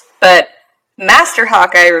Alchemist. But Master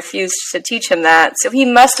Hawkeye refused to teach him that, so he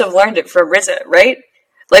must have learned it from RZA, right?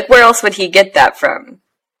 Like, where else would he get that from?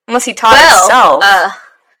 Unless he taught himself.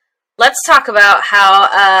 Let's talk about how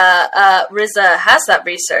RZA has that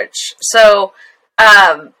research. So,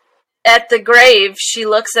 at the grave, she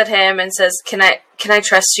looks at him and says, Can I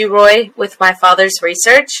trust you, Roy, with my father's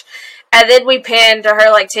research? And then we pan to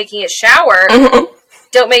her, like, taking a shower.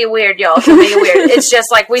 Don't make it weird, y'all. Don't make it weird. It's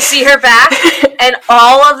just, like, we see her back, and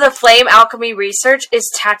all of the flame alchemy research is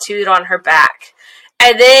tattooed on her back.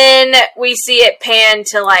 And then we see it pan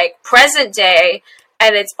to, like, present day,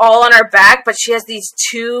 and it's all on her back, but she has these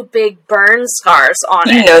 2 big burn scars on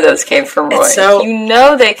it. You know those came from Roy. You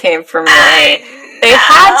know they came from Roy. They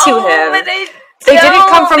had to have. They didn't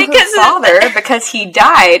come from her father because he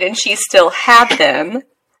died and she still had them.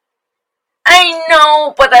 I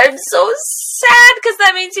know, but I'm so sad because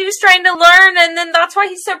that means he was trying to learn, and then that's why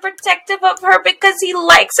he's so protective of her, because he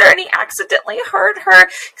likes her and he accidentally hurt her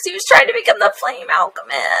because he was trying to become the Flame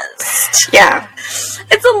Alchemist. Yeah.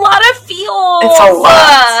 It's a lot of feels. It's a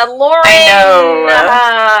lot. Lauren. I know.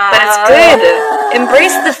 But it's good.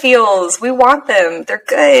 Embrace the feels. We want them. They're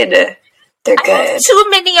good. They're good. I have too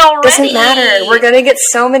many already. Doesn't matter. We're gonna get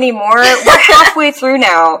so many more. We're halfway through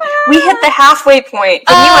now. We hit the halfway point.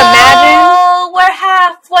 Can you imagine? Oh, we're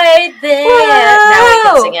halfway there. Whoa. Now we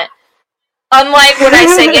can sing it. Unlike when I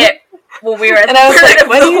sang it when we were at and I was like,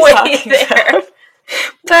 what are you talking there.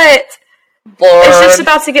 About? But it's just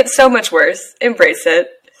about to get so much worse. Embrace it.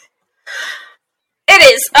 It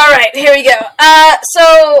is. Alright, here we go.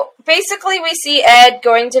 So basically we see Ed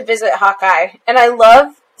going to visit Hawkeye, and I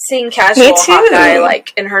love seeing casual Hawkeye,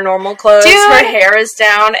 like, in her normal clothes. Dude, her hair is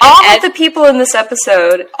down. And all of the people in this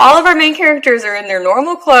episode, all of our main characters are in their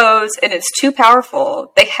normal clothes, and it's too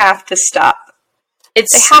powerful. They have to stop. They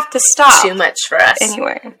have to stop. Too much for us.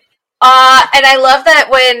 Anyway. And I love that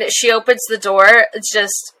when she opens the door, it's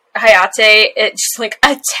just Hayate, it just, like,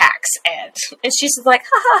 attacks Ed. And she's like, ha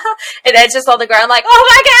ha ha. And Ed's just on the ground like, oh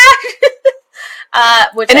my god!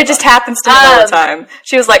 And it just happens to him all the time.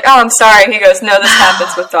 She was like, oh, I'm sorry. And he goes, no, this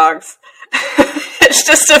happens with dogs. It's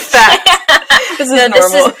just a fact. This is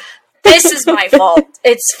normal. This is my fault.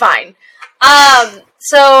 It's fine.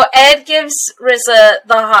 So Ed gives RZA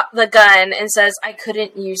the gun and says, I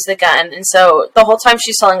couldn't use the gun. And so the whole time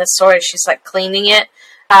she's telling the story, she's, like, cleaning it.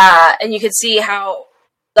 And you can see how,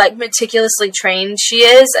 like, meticulously trained she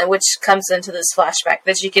is, and which comes into this flashback,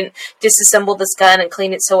 that she can disassemble this gun and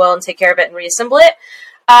clean it so well and take care of it and reassemble it.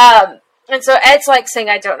 And so Ed's, like, saying,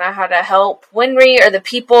 I don't know how to help Winry or the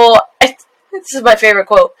people. This is my favorite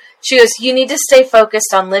quote. She goes, you need to stay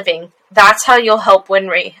focused on living. That's how you'll help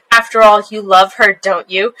Winry. After all, you love her, don't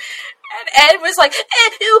you? And Ed was like, and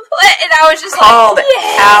I was just called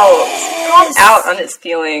out on his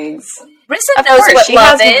feelings. RZA knows what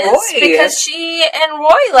love is because she and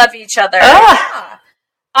Roy love each other.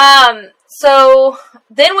 So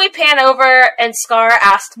then we pan over and Scar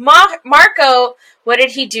asked Marco, what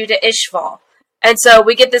did he do to Ishval? And so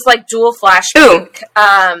we get this, like, dual flashback.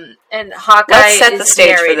 And Hawkeye Let's set the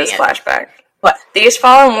stage for this flashback. What? The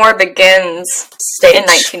Ishvalan War begins in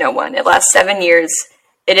 1901. It lasts 7 years.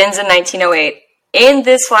 It ends in 1908. In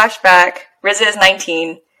this flashback, RZA is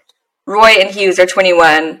 19. Roy and Hughes are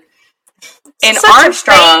 21. And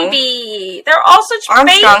Armstrong, they're all such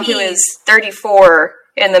Armstrong, babies. who is 34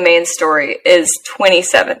 in the main story, is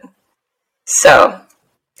 27. So,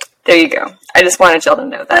 there you go. I just wanted y'all to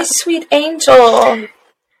know that. My sweet angel.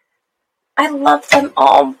 I love them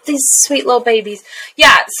all. These sweet little babies.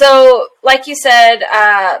 Yeah, so, like you said,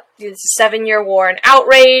 it's a 7-year war and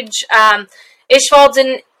outrage. Ishval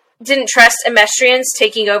didn't trust Emestrians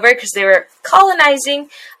taking over because they were colonizing,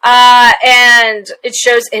 and it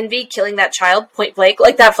shows Envy killing that child point blank.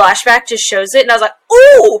 Like, that flashback just shows it, and I was like,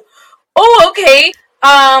 oh, okay.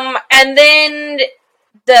 And then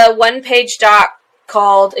the one-page doc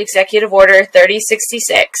called Executive Order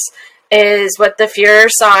 3066, is what the Fuhrer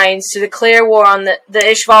signs to declare war on the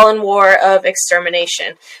Ishvalan War of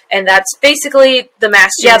Extermination. And that's basically the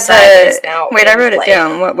mass genocide is now Wait, I wrote it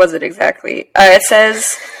down. What was it exactly? It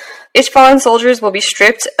says, Ishvalan soldiers will be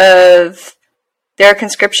stripped of their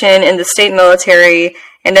conscription in the state military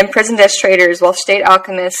and imprisoned as traitors, while state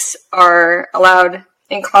alchemists are allowed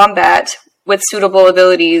in combat with suitable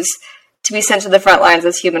abilities to be sent to the front lines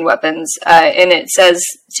as human weapons. And it says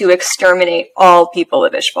to exterminate all people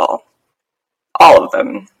of Ishval. All of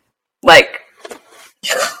them. Like,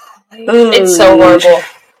 it's so horrible.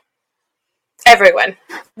 Everyone.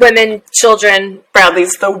 Women, children.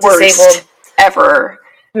 Bradley's the worst disabled ever.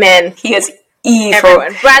 Men. He is evil.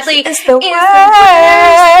 Everyone. Bradley is the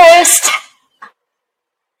worst.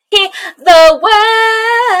 The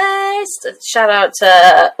worst. Shout out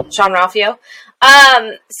to Sean Ralphio.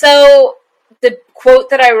 So the quote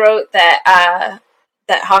that I wrote that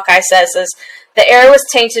Hawkeye says is, "The air was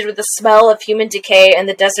tainted with the smell of human decay, and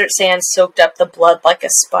the desert sand soaked up the blood like a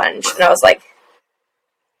sponge." And I was like,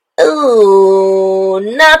 "Ooh,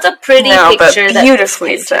 not a pretty picture that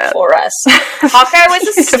beautifully said for us." Hawkeye was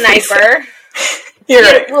a sniper. You're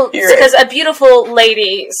right. Because a beautiful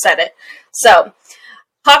lady said it. So,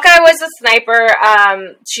 Hawkeye was a sniper.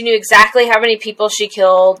 She knew exactly how many people she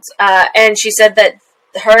killed, and she said that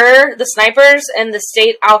the snipers, and the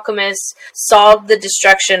state alchemists saw the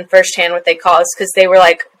destruction firsthand, what they caused, because they were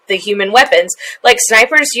like the human weapons. Like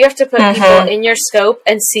snipers, you have to put people in your scope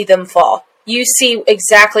and see them fall. You see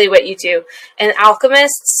exactly what you do. And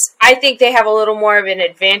alchemists, I think they have a little more of an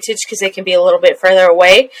advantage because they can be a little bit further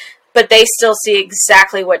away, but they still see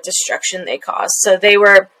exactly what destruction they cause. So they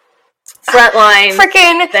were frontline.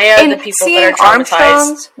 They are the people that are traumatized.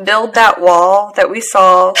 Armstrong build that wall that we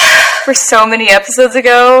saw for so many episodes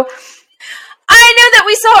ago. I know that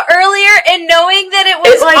we saw earlier, and knowing that it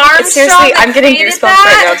was Armstrong. Seriously, I'm getting goosebumps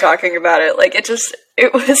right now talking about it. Like, it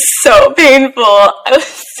was so painful.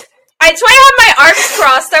 That's why I had my arms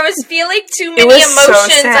crossed. I was feeling too many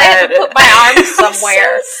emotions. So I had to put my arms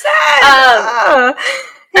somewhere. So sad.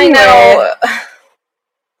 Anyway. I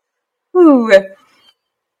know. Ooh.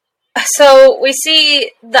 So we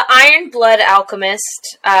see the Iron Blood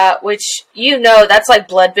Alchemist, which that's like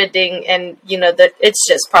bloodbending, and that it's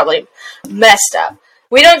just probably messed up.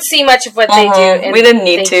 We don't see much of what they do, and we didn't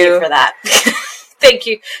need thank you for that. Thank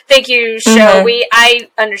you, show. I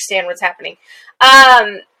understand what's happening.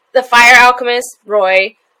 The Fire Alchemist,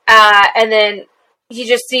 Roy, and then you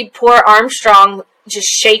just see poor Armstrong just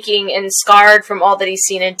shaking and scarred from all that he's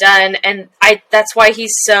seen and done, and that's why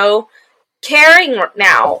he's so caring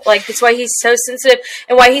now. Like, that's why he's so sensitive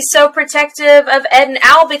and why he's so protective of Ed and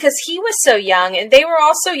Al, because he was so young and they were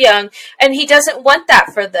also young, and he doesn't want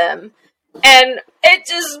that for them. And it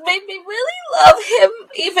just made me really love him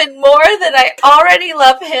even more than I already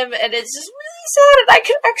love him, and it's just really sad, and I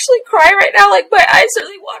could actually cry right now. Like, my eyes are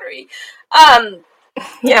really watery.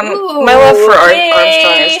 Yeah, my love for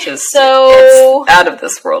Armstrong is just it's out of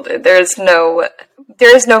this world. There is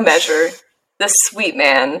no measure. This sweet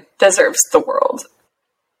man deserves the world.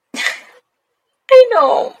 I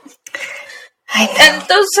know. And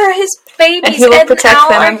those are his babies. And he will protect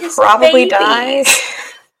them and probably die.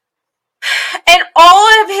 And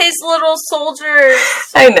all of his little soldiers.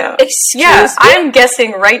 I know. I'm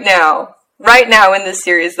guessing right now in this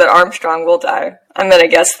series that Armstrong will die. I'm gonna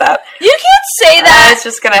guess that. You can't say that. It's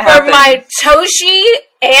just gonna happen. For my Toshi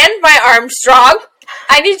and my Armstrong.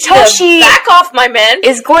 I need to back off, my men.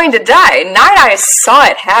 Is going to die. Night Eye saw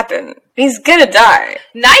it happen. He's gonna die.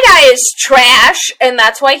 Night Eye is trash, and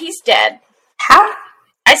that's why he's dead. How?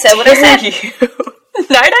 I said what I said.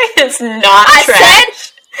 Night Eye is not trash. I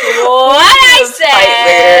said what I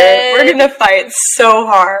said. We're gonna fight so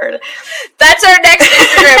hard. That's our next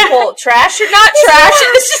Instagram poll. Trash or not trash?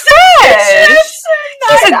 It's trash.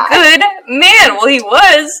 He's a good man. Well, he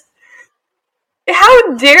was.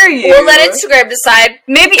 How dare you? We'll let Instagram decide.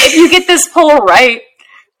 Maybe if you get this poll right,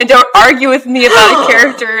 and don't argue with me about a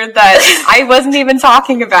character that I wasn't even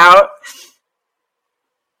talking about.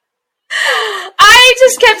 I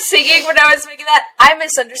just kept singing when I was making that. I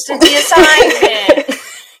misunderstood the assignment.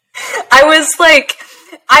 I was like,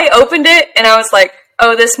 I opened it and I was like,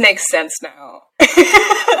 oh, this makes sense now.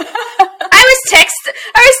 I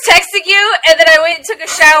was texting you, and then I went and took a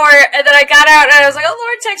shower, and then I got out, and I was like, oh,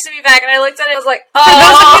 Lauren texted me back, and I looked at it, and I was like,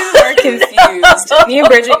 oh. For those of you who are confused, me and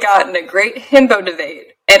Bridget got in a great himbo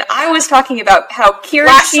debate, and I was talking about how Kirishima,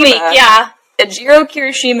 last week, Ejiro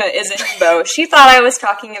Kirishima is a himbo. She thought I was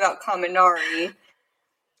talking about Kaminari.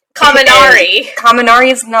 Kaminari.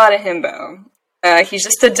 Kaminari is not a himbo. He's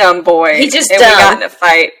just a dumb boy. He's just and dumb. We got in a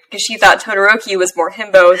fight because she thought Todoroki was more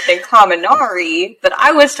himbo than Kaminari, but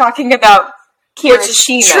I was talking about Kirishima. Which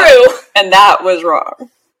is true. And that was wrong.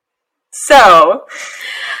 So...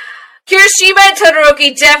 Kirishima and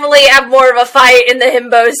Todoroki definitely have more of a fight in the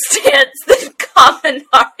himbo stance than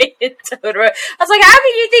Kaminari and Todoroki. I was like, how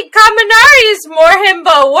can you think Kaminari is more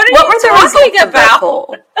himbo? What are you talking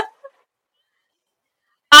about?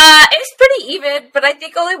 It's pretty even, but I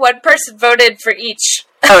think only one person voted for each.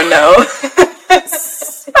 Oh no.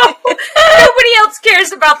 So, nobody else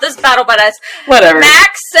cares about this battle but us. Whatever.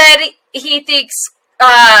 Max said he thinks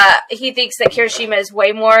that Kirishima is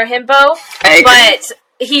way more himbo, but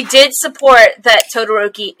he did support that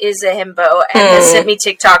Todoroki is a himbo, and has sent me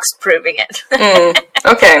TikToks proving it.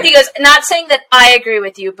 Okay. He goes, not saying that I agree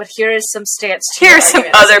with you, but here is some stance. Here are some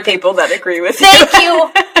other people that agree with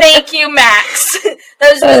you. Thank you, Max.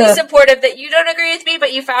 That was really supportive that you don't agree with me,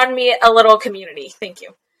 but you found me a little community. Thank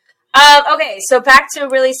you. Okay, so back to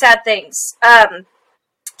really sad things.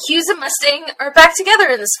 Hughes and Mustang are back together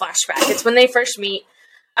in this flashback. It's when they first meet.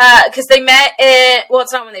 Because they met in... Well,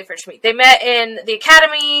 it's not when they first meet. They met in the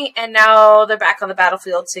academy, and now they're back on the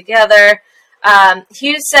battlefield together.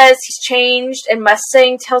 Hughes says he's changed, and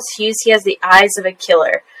Mustang tells Hughes he has the eyes of a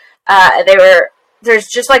killer. There's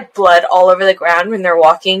just, like, blood all over the ground when they're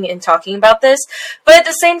walking and talking about this. But at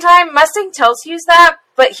the same time, Mustang tells Hughes that,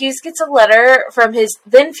 but Hughes gets a letter from his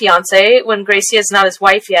then-fiancée, when Gracie is not his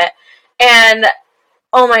wife yet, and...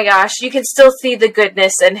 Oh my gosh, you can still see the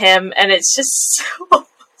goodness in him, and it's just so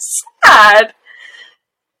sad.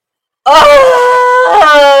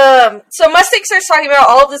 So Mustang starts talking about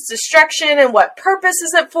all this destruction and what purpose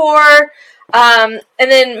is it for. And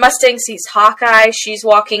then Mustang sees Hawkeye. She's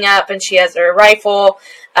walking up, and she has her rifle.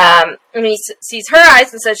 And he sees her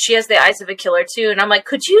eyes and says she has the eyes of a killer, too. And I'm like,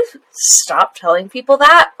 could you stop telling people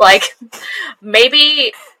that? Like,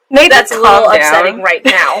 maybe that's a little upsetting right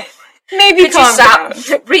now. Maybe could you stop?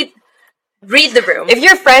 Read the room. If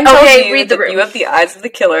your friend tells you that you have the eyes of the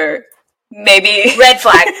killer, maybe... Red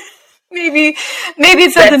flag. maybe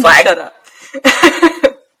it's something to shut up.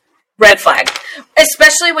 Red flag.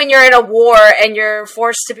 Especially when you're in a war and you're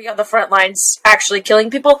forced to be on the front lines actually killing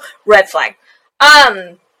people. Red flag.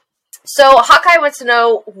 So Hawkeye wants to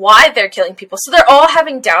know why they're killing people. So they're all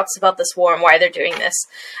having doubts about this war and why they're doing this.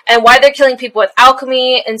 And why they're killing people with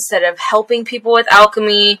alchemy instead of helping people with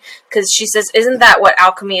alchemy. Because she says, isn't that what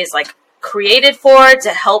alchemy is, like, created for? To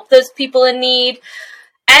help those people in need?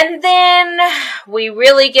 And then we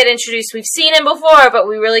really get introduced. We've seen him before, but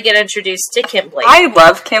we really get introduced to Kimblee. I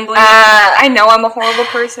love Kimblee. I know I'm a horrible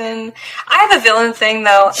person. I have a villain thing,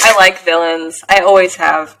 though. I like villains. I always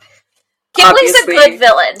have. Kimblee's a good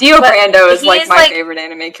villain. Dio Brando is like my favorite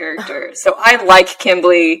anime character, so I like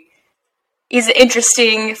Kimblee. He's an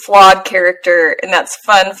interesting, flawed character, and that's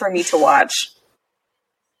fun for me to watch.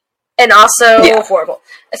 And also horrible.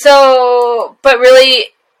 So, but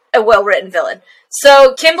really a well-written villain.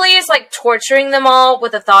 So Kimblee is like torturing them all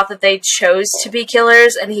with the thought that they chose to be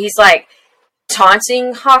killers, and he's like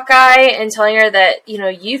taunting Hawkeye and telling her that, you know,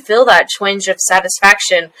 you feel that twinge of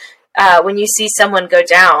satisfaction when you see someone go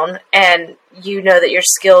down and you know that your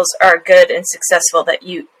skills are good and successful, that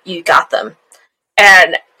you got them.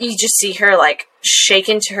 And you just see her, like,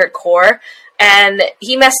 shaken to her core. And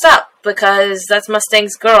he messed up because that's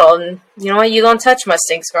Mustang's girl. And you know what? You don't touch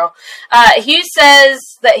Mustang's girl. Hughes says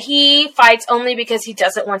that he fights only because he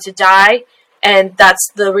doesn't want to die. And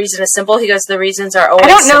that's the reason is simple. He goes, the reasons are always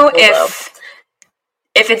simple. I don't know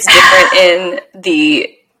if it's different in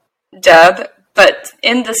the dub. But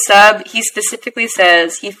in the sub, he specifically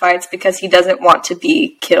says he fights because he doesn't want to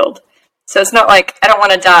be killed. So it's not like, I don't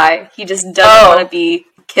want to die. He just doesn't want to be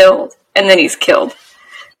killed. And then he's killed.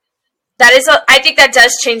 That is, I think that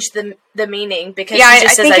does change the meaning, because he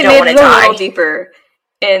just says, I don't want to die. A little deeper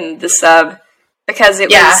in the sub, because it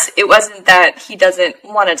wasn't that he doesn't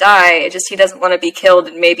want to die, it just he doesn't want to be killed,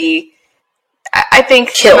 and maybe, I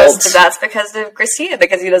think most of that's because of Gracia,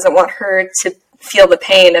 because he doesn't want her to feel the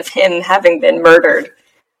pain of him having been murdered.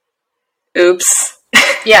 Oops.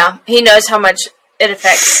 Yeah, he knows how much it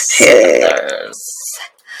affects others.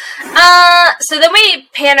 So then we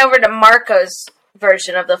pan over to Marco's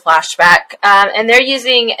version of the flashback, and they're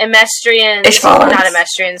using Emestrians, not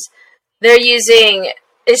Emestrians, they're using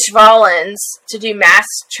Ishvalans to do mass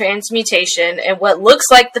transmutation in what looks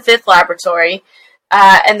like the fifth laboratory,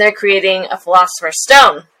 and they're creating a Philosopher's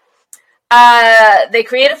Stone. They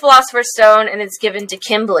create a Philosopher's Stone, and it's given to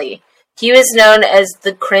Kimblee. He was known as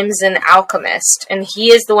the Crimson Alchemist, and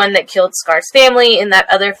he is the one that killed Scar's family in that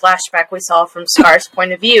other flashback we saw from Scar's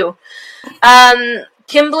point of view.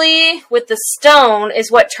 Kimberly with the stone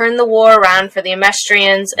is what turned the war around for the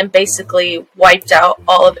Amestrians and basically wiped out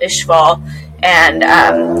all of Ishval.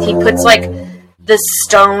 And he puts like the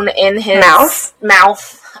stone in his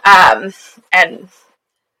mouth, and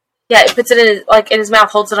yeah, it puts it in his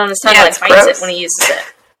mouth, holds it on his tongue, like bites it when he uses it.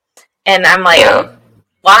 And I'm like,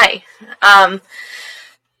 why?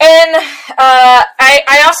 And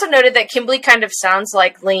I also noted that Kimberly kind of sounds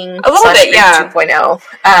like Ling a little bit, 2.0.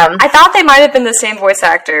 I thought they might have been the same voice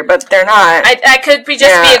actor, but they're not. I could be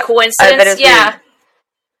just be a coincidence. Yeah,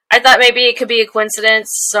 I thought maybe it could be a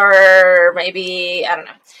coincidence, or maybe I don't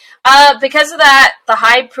know. Because of that, the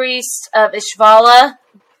High Priest of Ishvala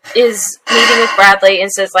is meeting with Bradley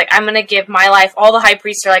and says, like, I'm going to give my life. All the High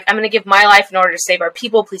Priests are like, I'm going to give my life in order to save our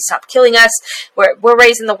people. Please stop killing us. We're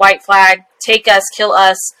raising the white flag. Take us, kill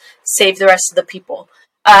us, save the rest of the people.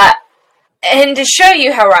 And to show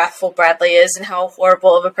you how wrathful Bradley is and how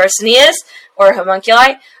horrible of a person he is, or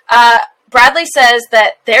homunculi, Bradley says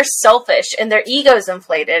that they're selfish and their ego's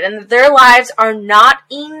inflated and their lives are not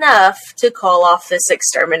enough to call off this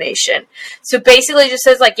extermination. So basically just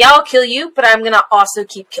says, like, yeah, I'll kill you, but I'm going to also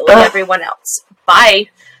keep killing everyone else. Bye.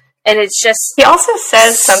 And it's just... He also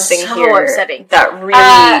says something here upsetting. That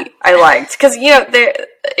really I liked. Because,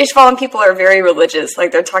 Ishvalan people are very religious.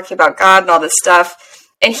 Like, they're talking about God and all this stuff.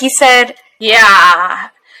 And he said... Yeah.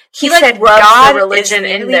 He said God religion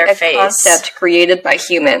is in their face. Concept created by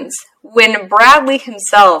humans. When Bradley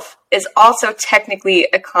himself is also technically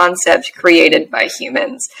a concept created by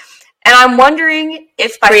humans. And I'm wondering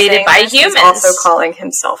if by created by humans, he's also calling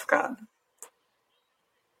himself God.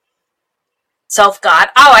 Self-God?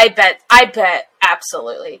 Oh, I bet,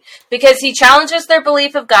 absolutely. Because he challenges their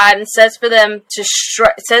belief of God and says for them to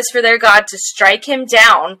says for their God to strike him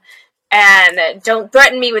down and don't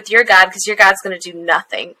threaten me with your God because your God's going to do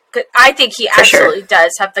nothing. I think he absolutely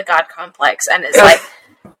does have the God complex and is like,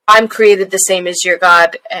 I'm created the same as your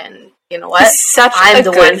God, and you know what? I'm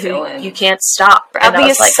the one who you can't stop. Bradley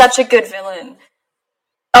is like, such a good villain.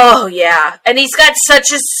 Oh yeah, and he's got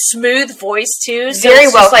such a smooth voice too. So very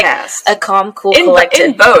it's well just like cast. A calm, cool, collected.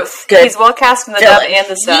 In both, good. He's well cast in the dub and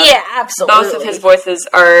the sub. Yeah, absolutely. Both of his voices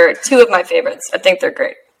are two of my favorites. I think they're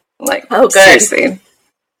great. Like, oh, good. Seriously,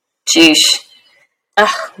 sheesh.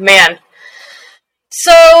 Oh man.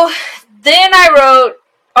 So then I wrote.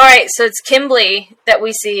 Alright, so it's Kimberly that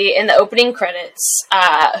we see in the opening credits,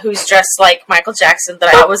 who's dressed like Michael Jackson,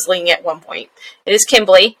 that I was leaning at one point. It is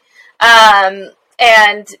Kimberly.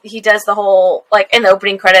 And he does the whole, like, in the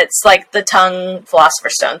opening credits, like, the tongue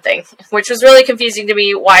Philosopher's Stone thing, which was really confusing to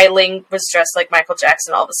me why Ling was dressed like Michael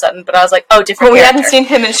Jackson all of a sudden, but I was like, oh, different character. We haven't seen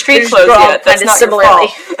him in street clothes yet. That's not similarly.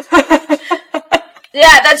 Your fault.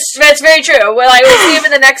 Yeah, that's very true. Well, I will see him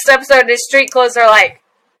in the next episode, and his street clothes are like,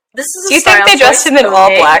 this is Do you think they dressed him in all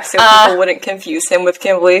black so people wouldn't confuse him with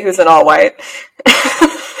Kimberly, who's in all white?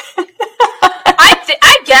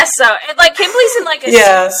 I guess so. And, like, Kimberly's in, like,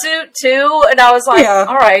 a suit, too, and I was like,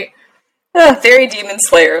 all right. Very Demon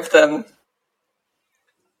Slayer of them.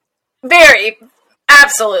 Very.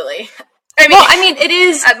 Absolutely. I mean, it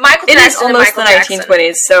is almost the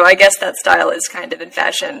 1920s, so I guess that style is kind of in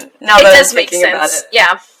fashion. Now that I'm thinking about it.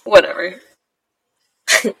 Yeah. Whatever.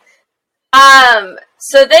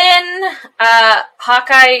 So then,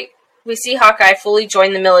 Hawkeye, we see Hawkeye fully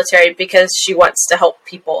join the military because she wants to help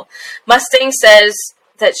people. Mustang says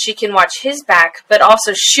that she can watch his back, but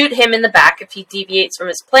also shoot him in the back if he deviates from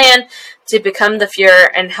his plan to become the Fuhrer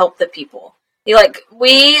and help the people.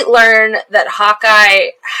 We learn that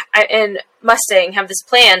Hawkeye and Mustang have this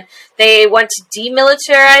plan. They want to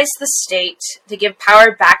demilitarize the state to give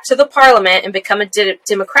power back to the parliament and become a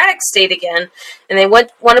democratic state again. And they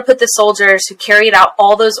want to put the soldiers who carried out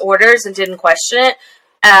all those orders and didn't question it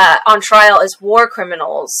on trial as war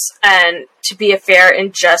criminals and to be a fair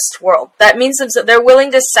and just world. That means they're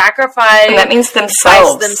willing to sacrifice. And that means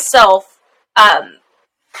themselves.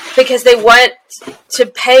 Because they want to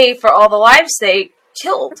pay for all the lives they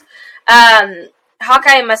killed.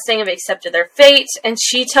 Hawkeye and Mustang have accepted their fate, and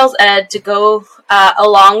she tells Ed to go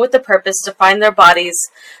along with the purpose to find their bodies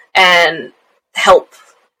and help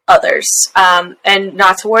others, and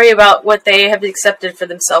not to worry about what they have accepted for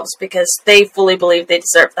themselves, because they fully believe they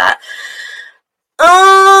deserve that.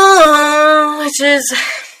 Which is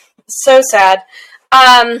so sad.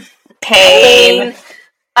 Pain.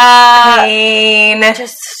 Pain.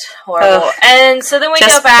 Just horrible. Ugh. And so then we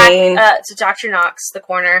go back to Dr. Knox, the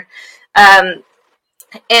coroner,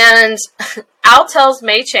 and Al tells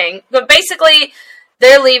Mei Chang, but basically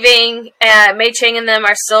they're leaving, and Mei Chang and them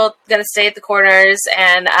are still going to stay at the corners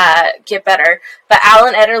and get better, but Al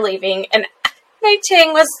and Ed are leaving, and Mei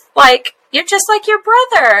Chang was like, You're just like your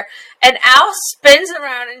brother. And Al spins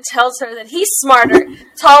around and tells her that he's smarter,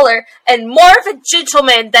 taller, and more of a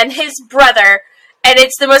gentleman than his brother. And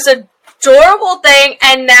it's the most adorable thing.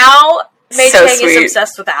 And now Mei So Chang is sweet.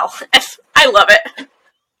 obsessed with Al. I love it.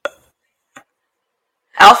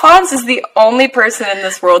 Alphonse is the only person in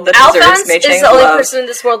this world that deserves Alphonse Mei is Chang's the only love. person in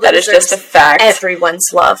this world That is just a fact. everyone's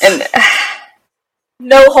love. And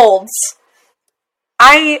No holds.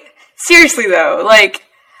 seriously though, like,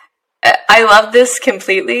 I love this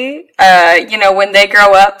completely. When they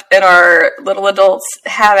grow up and are little adults,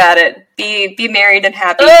 have at it. Be married and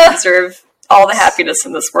happy. You deserve all the happiness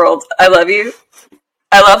in this world. I love you.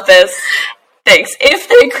 I love this. Thanks. If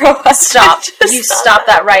they grow up, Stop. You stop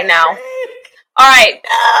that right now. Alright.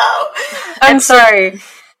 No. I'm sorry.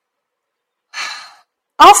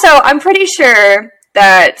 Also, I'm pretty sure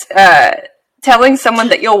that telling someone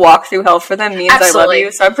that you'll walk through hell for them means Absolutely. I love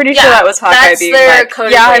you. So I'm pretty Yeah, sure that was Hawkeye that's being their like,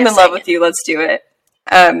 coded yeah, way I'm of in love saying with you. Let's do it.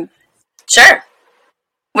 Sure.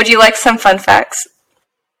 Would you like some fun facts?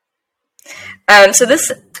 So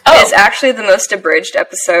this is actually the most abridged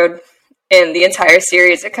episode in the entire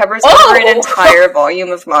series. It covers over an entire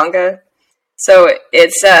volume of manga. So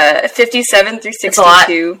it's 57 through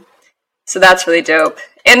 62. So that's really dope.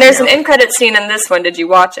 And there's an end credit scene in this one. Did you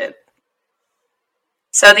watch it?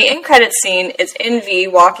 So the end credit scene is Envy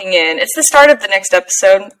walking in. It's the start of the next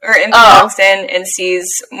episode, where Envy walks in and sees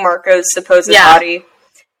Marco's supposed body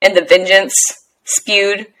and the vengeance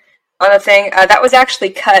spewed on a thing. That was actually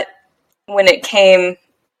cut when it came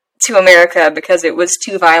to America because it was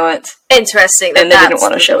too violent. Interesting. And they didn't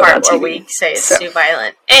want to show it on Where TV. we say it's too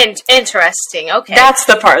violent. And interesting. Okay. That's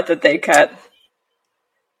the part that they cut.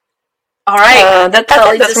 All right. That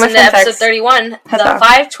leads that's us my into fun episode facts. 31. Huzzah. The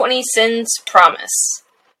 520 Sins Promise.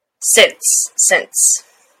 Since.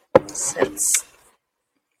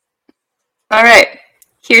 All right.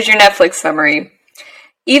 Here's your Netflix summary.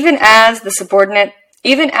 Even as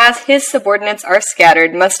his subordinates are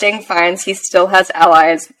scattered, Mustang finds he still has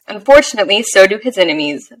allies. Unfortunately, so do his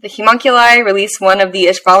enemies. The Homunculi release one of the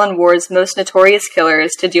Ishvalan War's most notorious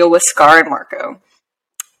killers to deal with Scar and Marco.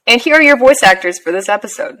 And here are your voice actors for this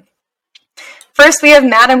episode. First, we have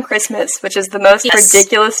Madame Christmas, which is the most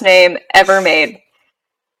ridiculous name ever made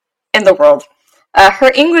in the world. Her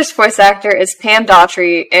English voice actor is Pam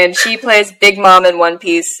Daughtry, and she plays Big Mom in One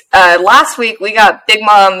Piece. Last week, we got Big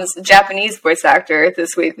Mom's Japanese voice actor.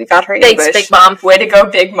 This week, we got her English. Thanks, Big Mom. Way to go,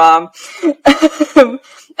 Big Mom. And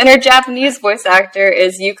her Japanese voice actor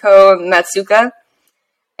is Yuko Matsuka,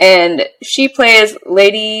 and she plays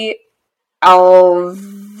Lady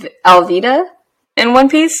Alvida in One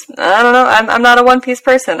Piece. I don't know. I'm not a One Piece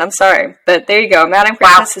person. I'm sorry. But there you go. Madame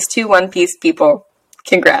Christmas is 2 One Piece people.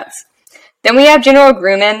 Congrats. Then we have General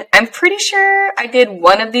Grumman. I'm pretty sure I did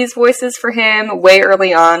one of these voices for him way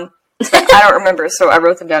early on. But I don't remember, so I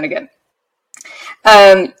wrote them down again.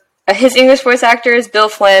 His English voice actor is Bill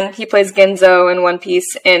Flynn. He plays Genzo in One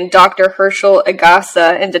Piece. And Dr. Herschel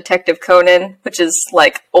Agasa in Detective Conan, which is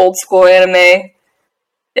like old school anime.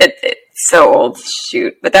 It's so old,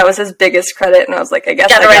 shoot. But that was his biggest credit, and I was like, I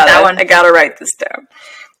gotta write this down.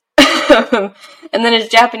 And then his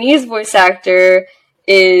Japanese voice actor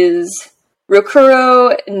is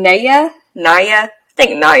Rokuro Naya. I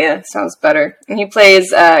think Naya sounds better. And he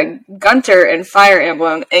plays Gunter in Fire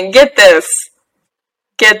Emblem. And get this.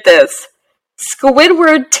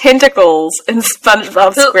 Squidward Tentacles in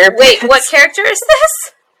SpongeBob SquarePants. Wait, what character is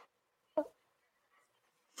this?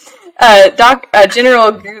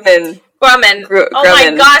 General Grumman. Grumman. Oh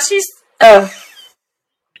my gosh,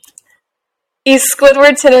 He's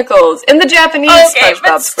Squidward Tentacles in the Japanese SpongeBob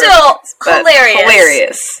but still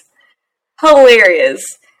hilarious. Hilarious.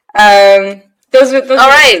 Those are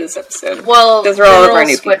right. for this episode. Well, those are all of our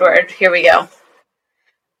new Squidward. people. Here we go.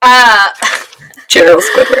 General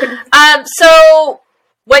Squidward. So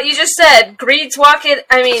what you just said, Envy's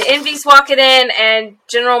walking in, and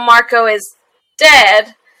General Marco is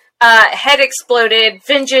dead. Head exploded.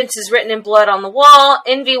 Vengeance is written in blood on the wall.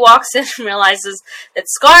 Envy walks in and realizes that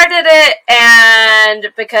Scar did it,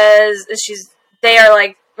 and because they are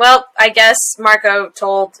like, well, I guess Marco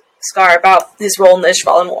told Scar about his role in the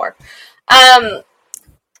Ishvalan War.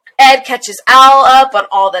 Ed catches Al up on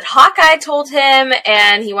all that Hawkeye told him,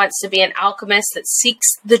 and he wants to be an alchemist that seeks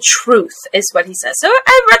the truth, is what he says. So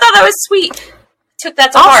I thought that was sweet. Took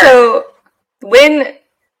that to heart. Also, when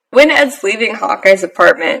Ed's leaving Hawkeye's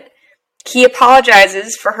apartment, he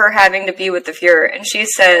apologizes for her having to be with the Fuhrer, and she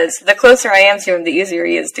says, the closer I am to him, the easier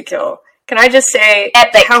he is to kill. Can I just say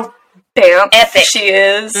Epic. how bamf she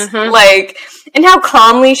is? Mm-hmm. Like, and how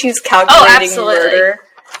calmly she's calculating murder.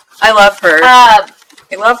 I love her. I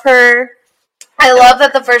love her. I love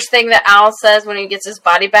that the first thing that Al says when he gets his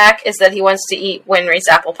body back is that he wants to eat Winry's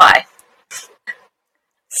apple pie.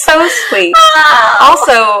 So sweet. Oh.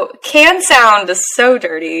 Also, can sound is so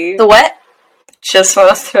dirty. The what? Just want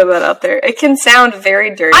to throw that out there. It can sound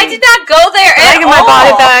very dirty. I did not go there when at I get my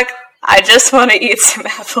body back, I just want to eat some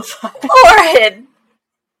apple pie. Lauren!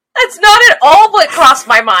 That's not at all what crossed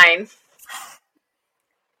my mind.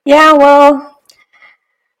 Yeah, well,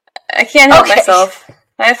 I can't help myself.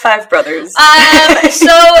 I have 5 brothers.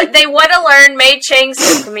 So they want to learn Mei Chang's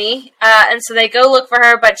alchemy, and so they go look for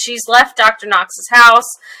her, but she's left Dr. Knox's house,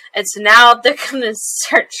 and so now they're going to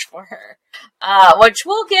search for her. Which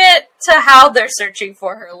we'll get to how they're searching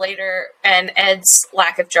for her later, and Ed's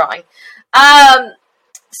lack of drawing.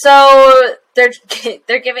 So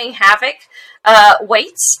they're giving Havoc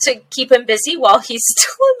weights to keep him busy while he's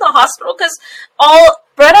still in the hospital, because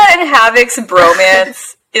Greta and Havoc's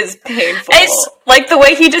bromance is painful. It's like the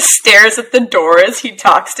way he just stares at the door as he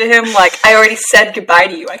talks to him, like, I already said goodbye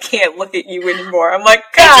to you, I can't look at you anymore. I'm like,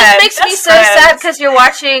 God, it just makes me so sad because you're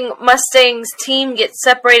watching Mustang's team get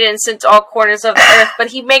separated and sent to all corners of the earth,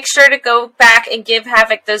 but he makes sure to go back and give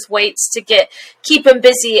Havoc those weights to keep him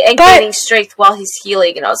busy and gaining strength while he's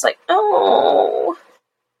healing, and I was like, oh.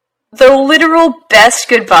 The literal best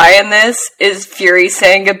goodbye in this is Fury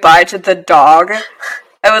saying goodbye to the dog.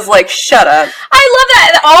 I was like, shut up. I love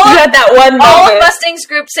that. You had that one moment. All of Mustang's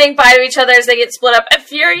group saying bye to each other as they get split up, and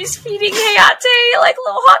Fury's feeding Hayate like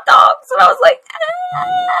little hot dogs, and I was like,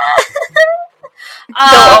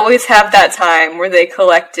 They'll always have that time where they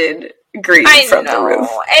collected grief from the roof.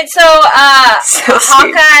 And so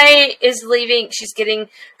Hawkeye is leaving. She's getting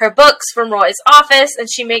her books from Roy's office, and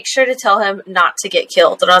she makes sure to tell him not to get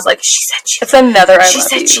killed. And I was like, she said she It's another I love you. She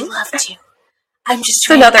said she loved you. I'm just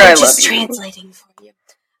translating for you.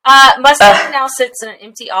 Mustang now sits in an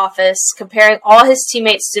empty office, comparing all his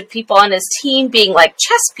teammates to people on his team being like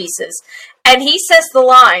chess pieces. And he says the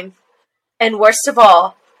line, and worst of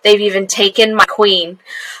all, they've even taken my queen.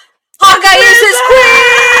 Hawkeye is his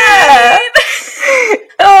queen!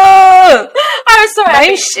 Oh, I was so happy.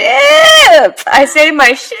 My ship! I say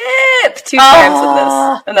my ship 2 times in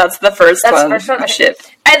this. And that's the first one. My ship.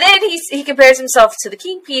 And then he compares himself to the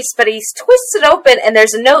king piece, but he twists it open, and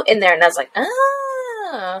there's a note in there, and I was like,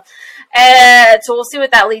 And so we'll see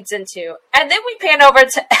what that leads into. And then we pan over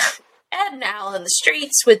to Ed and Al in the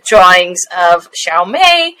streets with drawings of Xiao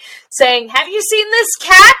Mei saying, have you seen this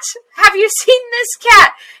cat? Have you seen this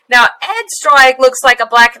cat? Now, Ed's drawing looks like a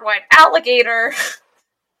black and white alligator.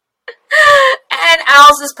 And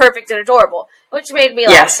Al's is perfect and adorable, which made me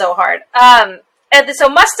laugh so hard. And so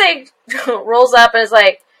Mustang rolls up and is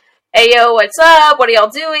like, hey, yo, what's up? What are y'all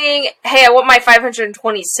doing? Hey, I want my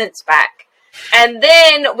 520 cents back. And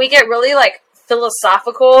then we get really, like,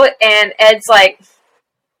 philosophical, and Ed's like,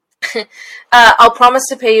 I'll promise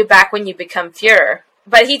to pay you back when you become Fuhrer.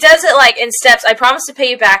 But he does it, like, in steps. I promise to pay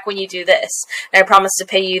you back when you do this. And I promise to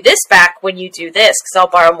pay you this back when you do this, because I'll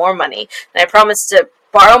borrow more money. And I promise to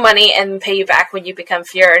borrow money and pay you back when you become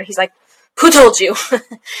Fuhrer. And he's like, who told you?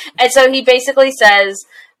 And so he basically says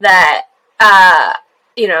that,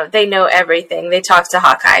 they know everything. They talk to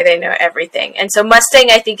Hawkeye. They know everything. And so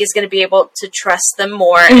Mustang, I think, is going to be able to trust them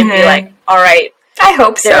more and be like, all right. I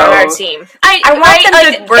hope so. They're on our team. I want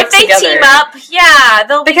them to work together. If they team up,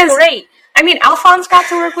 they'll be great. I mean, Alphonse got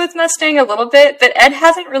to work with Mustang a little bit, but Ed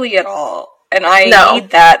hasn't really at all. And I need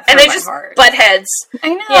that for my heart. Butt heads.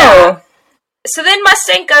 I know. Yeah. So then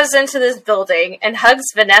Mustang goes into this building and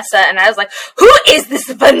hugs Vanessa, and I was like, who is this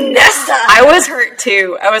Vanessa? I was hurt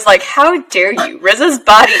too. I was like, how dare you? Rizza's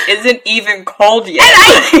body isn't even cold yet.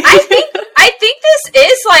 And I think this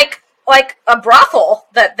is like a brothel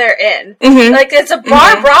that they're in. Mm-hmm. Like, it's a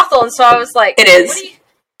bar brothel, and so I was like, it is.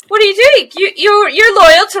 What are you doing? You're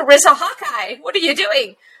loyal to Rizza Hawkeye. What are you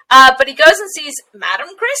doing? But he goes and sees Madam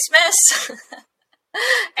Christmas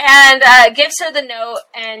and gives her the note,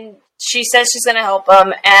 and she says she's going to help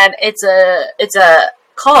him, and it's a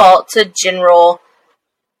call to General.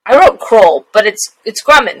 I wrote Kroll, but it's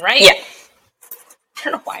Grumman, right? Yeah. I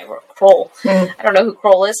don't know why I wrote Kroll. I don't know who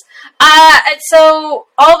Kroll is. And so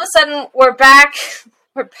all of a sudden we're back.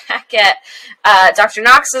 We're back at Dr.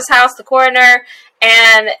 Knox's house, the coroner,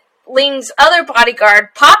 and Ling's other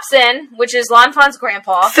bodyguard pops in, which is Lanfan's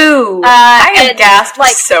grandpa. Fu. I had gasped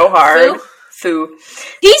so hard. Fu.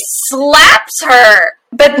 He slaps her.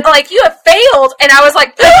 But, you have failed. And I was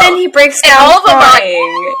like, but then he breaks down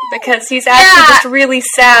crying because he's actually just really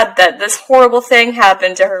sad that this horrible thing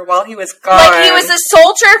happened to her while he was gone. Like, he was a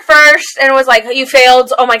soldier first and was like, you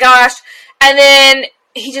failed, oh my gosh. And then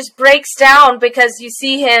he just breaks down because you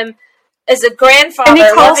see him as a grandfather. And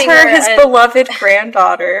he calls her his beloved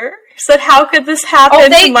granddaughter. said, how could this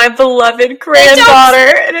happen to my beloved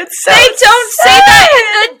granddaughter? And it's so They don't say that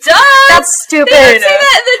in the dub! That's stupid. They don't say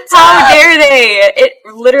that in the dub! How dare they? It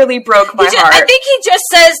literally broke my heart. I think he just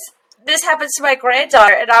says, this happens to my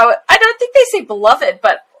granddaughter, and I don't think they say beloved,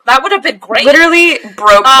 but that would have been great. Literally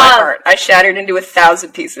broke my heart. I shattered into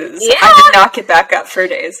 1,000 pieces. Yeah. I did not get back up for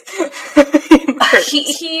days.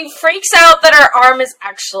 He freaks out that her arm is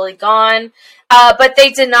actually gone, but they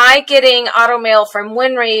deny getting auto mail from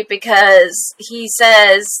Winry because he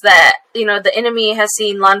says that, the enemy has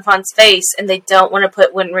seen Lanfan's face and they don't want to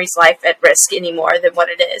put Winry's life at risk any more than what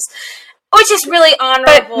it is. Which is really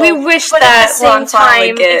honorable. But we wish but that at the same time,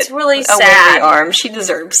 would get it's really a sad. Winry arm. She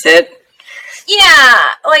deserves it.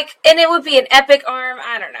 Yeah, and it would be an epic arm.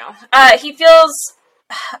 I don't know. He feels...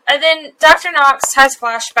 And then Dr. Knox has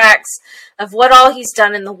flashbacks of what all he's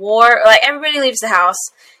done in the war. Everybody leaves the house.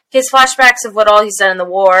 He has flashbacks of what all he's done in the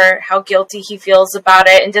war, how guilty he feels about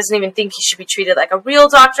it, and doesn't even think he should be treated like a real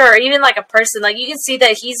doctor or even like a person. You can see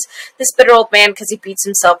that he's this bitter old man because he beats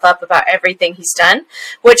himself up about everything he's done,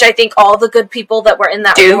 which I think all the good people that were in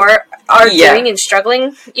that war are doing and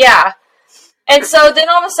struggling. Yeah. And so then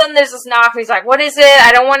all of a sudden there's this knock, and he's like, what is it?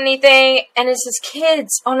 I don't want anything. And it's his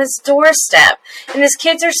kids on his doorstep. And his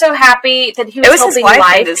kids are so happy that he was helping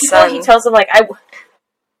live people. Son. He tells them,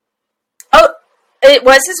 Oh, it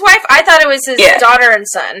was his wife? I thought it was his daughter and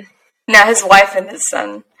son. No, his wife and his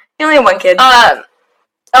son. He only had one kid.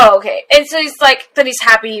 Oh, okay. And so he's like, that he's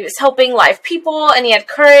happy he was helping live people, and he had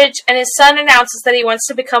courage, and his son announces that he wants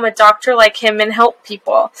to become a doctor like him and help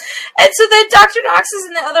people. And so then Dr. Knox is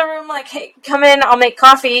in the other room like, hey, come in, I'll make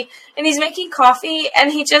coffee. And he's making coffee,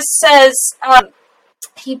 and he just says,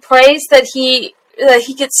 he prays that he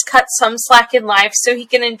gets cut some slack in life so he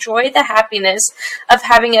can enjoy the happiness of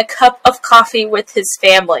having a cup of coffee with his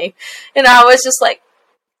family. And I was just like,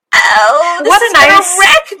 oh, this is gonna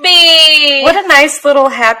wreck me! What a nice little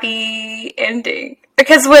happy ending.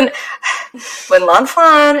 Because when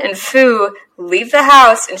Lanfan and Fu leave the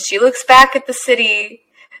house and she looks back at the city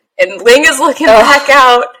and Ling is looking back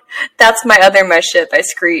out, that's my ship. I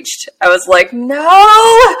screeched. I was like, no!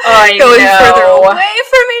 Going further away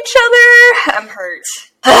from each other. I'm hurt.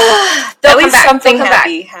 At least something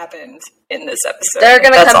happy happened in this episode. They're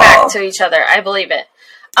gonna come back to each other. I believe it.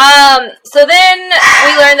 So then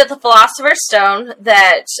we learn that the Philosopher's Stone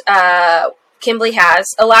that Kimblee has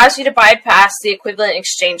allows you to bypass the equivalent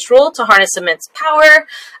exchange rule to harness immense power.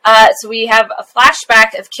 So we have a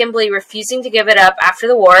flashback of Kimblee refusing to give it up after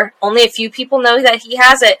the war. Only a few people know that he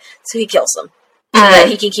has it, so he kills them so that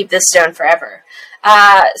he can keep this stone forever.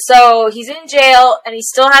 So he's in jail and he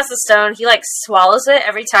still has the stone. He swallows it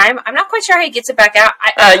every time. I'm not quite sure how he gets it back out.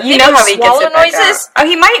 You know how he gets it back out. Oh,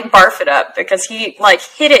 he might barf it up because he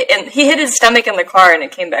hit it and he hit his stomach in the car and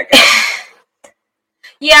it came back out.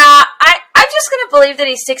 Yeah, I'm just gonna believe that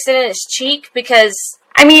he sticks it in his cheek because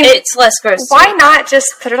it's less gross. Why not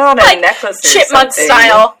just put it on a necklace or chipmunk something?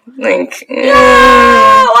 Style?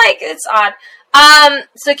 Yeah, it's odd.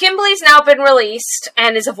 So Kimblee's now been released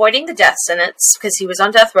and is avoiding the death sentence because he was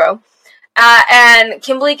on death row. And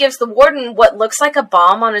Kimblee gives the warden what looks like a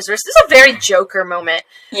bomb on his wrist. This is a very Joker moment.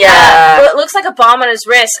 Yeah. It looks like a bomb on his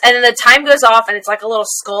wrist, and then the time goes off, and it's like a little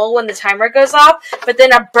skull when the timer goes off, but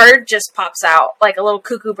then a bird just pops out, like a little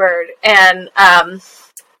cuckoo bird, and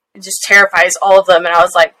it just terrifies all of them, and I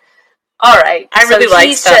was like, alright. I really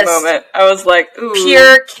liked that moment. I was like, ooh.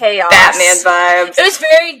 Pure chaos. Batman vibes. It was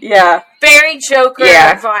very Joker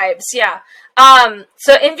vibes, yeah.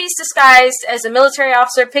 So Envy's disguised as a military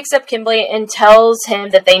officer picks up Kimblee and tells him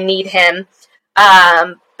that they need him.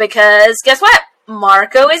 Because guess what?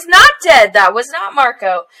 Marco is not dead. That was not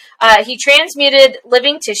Marco. He transmuted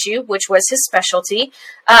living tissue, which was his specialty.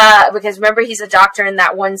 Because remember, he's a doctor in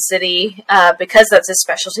that one city, because that's his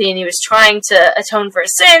specialty, and he was trying to atone for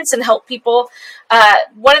his sins and help people.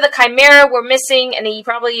 One of the Chimera were missing, and he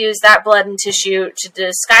probably used that blood and tissue to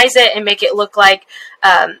disguise it and make it look like,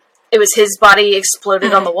 it was his body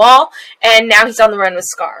exploded on the wall, and now he's on the run with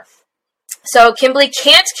Scar. So Kimblee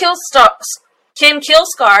can't kill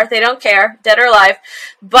Scar. They don't care, dead or alive,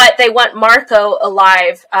 but they want Marco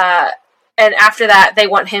alive. And after that, they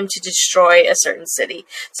want him to destroy a certain city.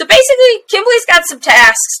 So basically, Kimblee's got some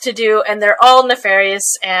tasks to do, and they're all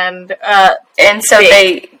nefarious and so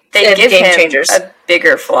they give game him changers. A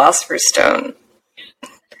bigger Philosopher's Stone.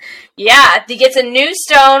 Yeah, he gets a new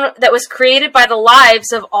stone that was created by the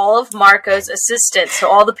lives of all of Marco's assistants. So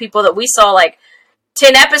all the people that we saw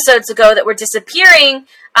 10 episodes ago that were disappearing,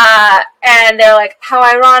 and they're like, how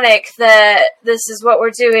ironic that this is what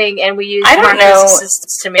we're doing, and we use Marco's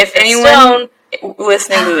assistants to make the stone.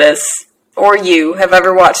 Listening to this, or you, have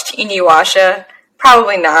ever watched Inuyasha,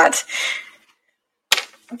 Probably not.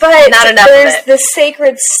 But Not enough there's of it. this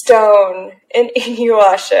sacred stone in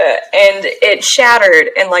Inuyasha, and it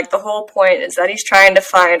shattered, and like the whole point is that he's trying to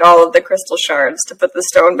find all of the crystal shards to put the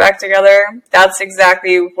stone back together. That's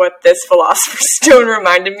exactly what this Philosopher's Stone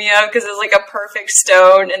reminded me of, because it was like a perfect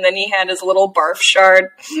stone, and then he had his little barf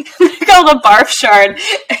shard, called a barf shard,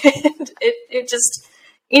 and it just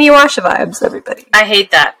Inuyasha vibes, everybody. I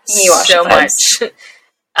hate that Inuyasha so vibes. much.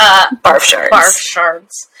 Barf shards. Barf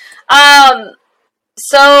shards.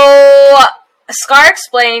 So Scar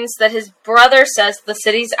explains that his brother says the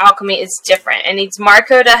city's alchemy is different and needs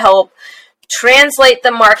Marco to help translate the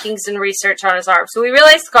markings and research on his arm. So we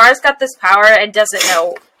realize Scar's got this power and doesn't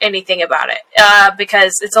know anything about it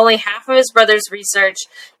because it's only half of his brother's research.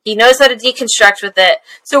 He knows how to deconstruct with it.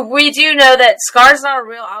 So we do know that Scar's not a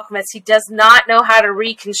real alchemist. He does not know how to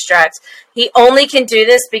reconstruct. He only can do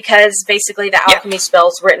this because basically the alchemy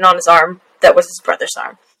spell's written on his arm that was his brother's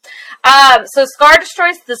arm. So Scar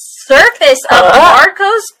destroys the surface of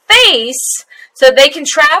Marco's face so they can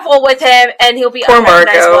travel with him and he'll be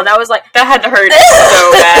unrecognizable. Marco. And I was like, That had to hurt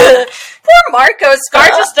so bad. poor Marco. Scar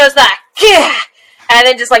just does that. And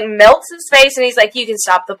then just like melts his face and he's like, you can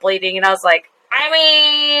stop the bleeding. And I was like, I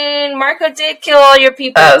mean, Marco did kill all your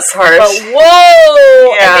people. That was harsh. But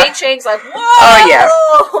whoa! Yeah. And Mei Chang's like,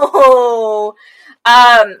 whoa!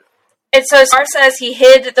 And so Scar says he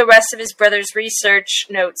hid the rest of his brother's research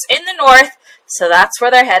notes in the north, so that's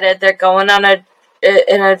where they're headed. They're going on an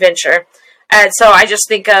adventure. And so I just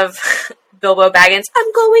think of Bilbo Baggins,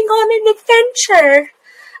 I'm going on an adventure!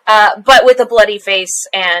 But with a bloody face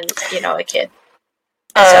and, a kid.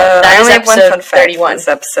 So I only have one episode fun fact 31. for this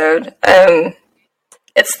episode.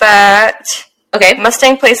 It's that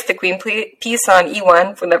Mustang placed the queen piece on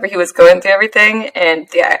E1 whenever he was going through everything, and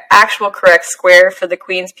the actual correct square for the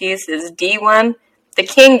queen's piece is D1. The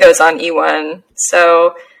king goes on E1,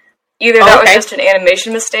 so either that was just an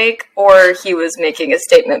animation mistake, or he was making a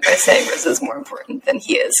statement by saying this is more important than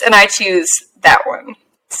he is, and I choose that one.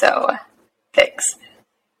 So, thanks.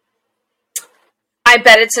 I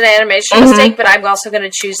bet it's an animation mistake, but I'm also going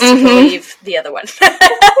to choose to believe the other one.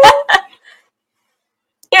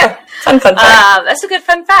 Yeah, fun fact. That's a good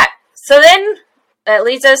fun fact. So then, that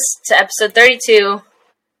leads us to episode 32,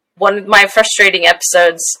 one of my frustrating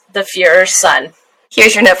episodes, The Führer's Son.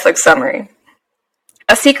 Here's your Netflix summary.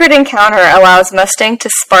 A secret encounter allows Mustang to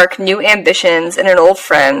spark new ambitions in an old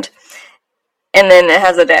friend, and then it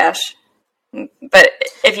has a dash. But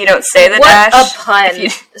if you don't say the dash... What a pun.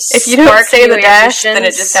 If you don't say the dash, then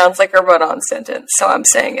it just sounds like a run-on sentence, so I'm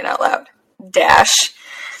saying it out loud. Dash.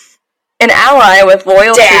 An ally with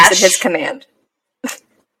loyal troops at his command.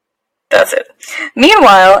 That's it.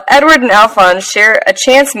 Meanwhile, Edward and Alphonse share a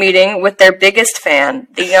chance meeting with their biggest fan,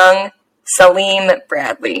 the young Salim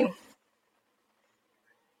Bradley.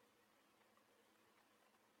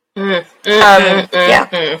 Yeah.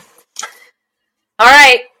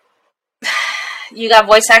 Alright. You got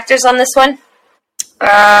voice actors on this one?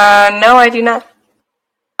 No, I do not.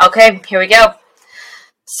 Okay, here we go.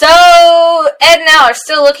 So, Ed and Al are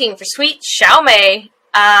still looking for sweet Xiao Mei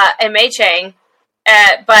and Mei Chang,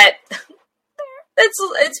 but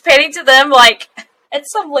it's panning to them like at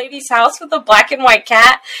some lady's house with a black and white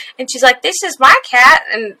cat, and she's like, "This is my cat,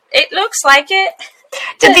 and it looks like it."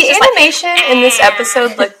 Did the animation in this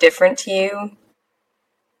episode look different to you?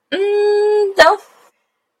 No.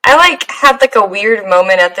 I had a weird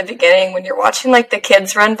moment at the beginning when you're watching the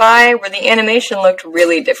kids run by where the animation looked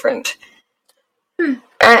really different.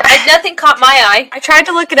 Nothing caught my eye. I tried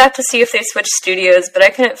to look it up to see if they switched studios, but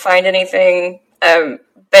I couldn't find anything.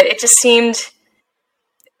 But it just seemed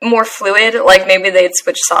more fluid, like maybe they'd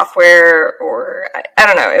switched software, or I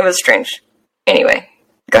don't know. It was strange. Anyway,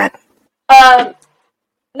 go ahead.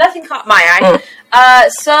 Nothing caught my eye.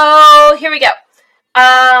 So here we go.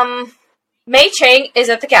 Mei Chang is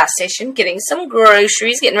at the gas station getting some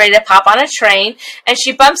groceries, getting ready to pop on a train, and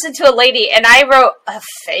she bumps into a lady, and I wrote, a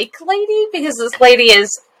fake lady? Because this lady is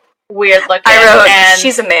weird looking. I wrote,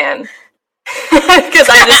 she's a man. Because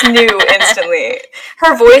I just knew instantly.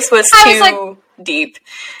 Her voice was too deep.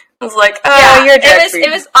 I was like, you're a drag queen.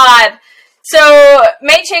 It was odd. So,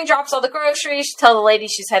 Mei Chang drops all the groceries, she tells the lady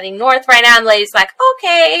she's heading north right now, and the lady's like,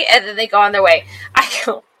 okay, and then they go on their way.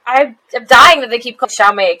 I'm dying that they keep calling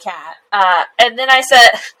Xiao Mei a cat. And then I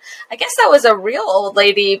said, I guess that was a real old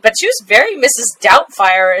lady, but she was very Mrs.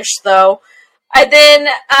 Doubtfire-ish, though. And then,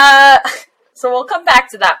 so we'll come back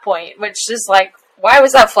to that point, which is like, why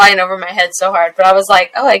was that flying over my head so hard? But I was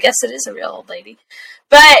like, oh, I guess it is a real old lady.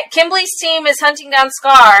 But Kimberly's team is hunting down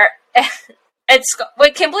Scar, and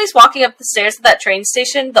when Kimberly's walking up the stairs to that train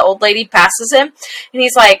station, the old lady passes him, and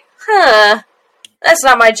he's like, that's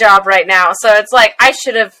not my job right now. So it's like, I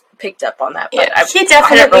should have picked up on that. But yeah, he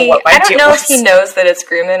definitely, I don't know if he knows that it's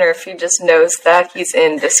Grumman or if he just knows that he's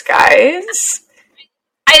in disguise.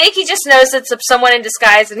 I think he just knows it's someone in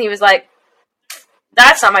disguise, and he was like,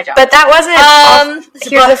 that's not my job. But that wasn't,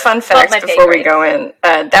 here's a fun fact before we go in.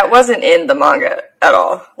 That wasn't in the manga at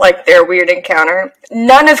all. Like, their weird encounter.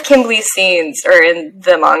 None of Kimblee's scenes are in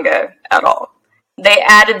the manga at all. They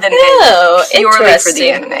added them in purely for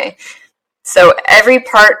the anime. So every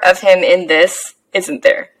part of him in this isn't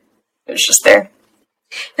there. It was just there.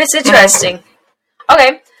 That's interesting.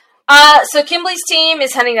 Okay. So Kimblee's team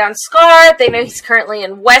is hunting down Scar. They know he's currently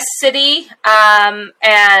in West City.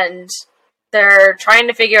 And they're trying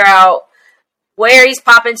to figure out where he's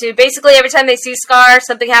popping to. Basically, every time they see Scar,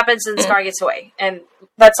 something happens and Scar gets away. And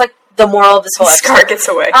that's like the moral of this whole episode. Scar gets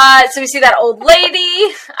away. So we see that old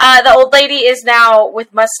lady. The old lady is now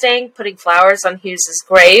with Mustang putting flowers on Hughes'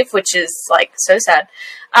 grave, which is like so sad.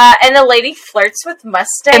 And the lady flirts with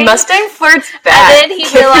Mustang. And Mustang flirts back. And then he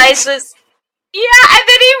realizes... Yeah, and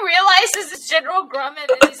then he realizes it's General Grumman,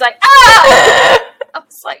 and he's like, ah! I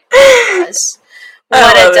was like, oh gosh,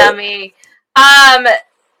 what a dummy.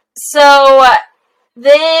 So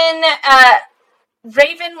then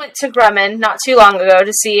Raven went to Grumman not too long ago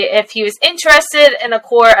to see if he was interested in a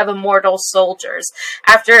corps of immortal soldiers.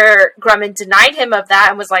 After Grumman denied him of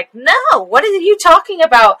that and was like, no, what are you talking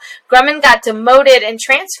about? Grumman got demoted and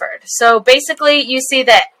transferred. So basically, you see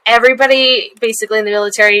that everybody basically in the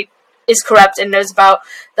military is corrupt and knows about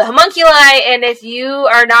the homunculi, and if you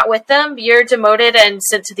are not with them, you're demoted and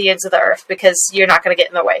sent to the ends of the earth because you're not going to get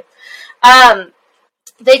in the way.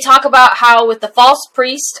 They talk about how with the false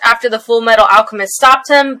priest, after the Full Metal Alchemist stopped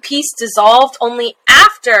him, peace dissolved only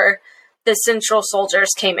after the Central Soldiers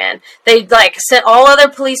came in. They sent all other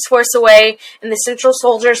police force away, and the Central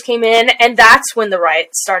Soldiers came in, and that's when the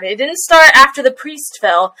riot started. It didn't start after the priest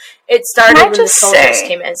fell. It started when the soldiers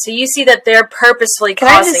came in. So you see that they're purposefully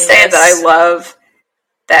causing this. Can I just say that I love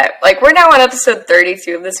that, we're now on episode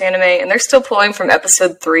 32 of this anime, and they're still pulling from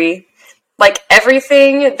episode 3.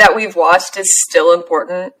 Everything that we've watched is still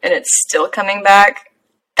important, and it's still coming back.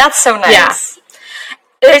 That's so nice. Yeah.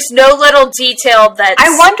 There's no little detail that's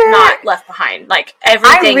not left behind.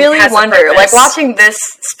 Everything. I really wonder. Watching this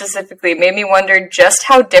specifically made me wonder just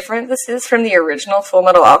how different this is from the original Full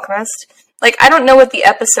Metal Alchemist. I don't know what the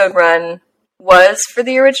episode run was for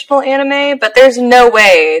the original anime, but there's no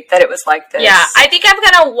way that it was like this. Yeah, I think I'm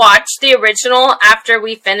gonna watch the original after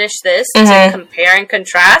we finish this to compare and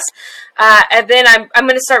contrast. And then I'm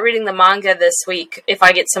going to start reading the manga this week if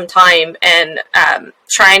I get some time and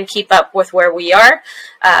try and keep up with where we are,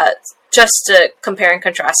 just to compare and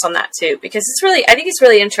contrast on that too, because I think it's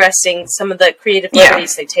really interesting some of the creative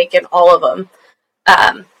liberties they take in all of them.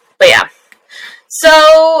 But yeah,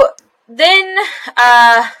 so then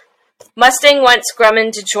Mustang wants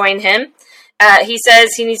Grumman to join him. He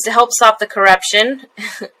says he needs to help stop the corruption,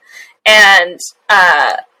 and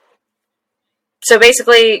so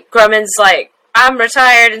basically, Grumman's like, I'm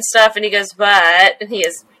retired and stuff, and he goes, but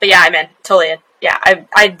yeah, I'm in, totally in. Yeah,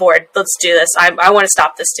 I'm bored. Let's do this. I want to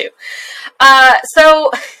stop this too. So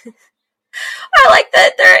I like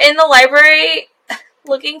that they're in the library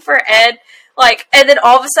looking for Ed, and then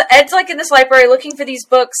all of a sudden, Ed's in this library looking for these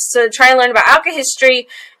books to try and learn about alchemy,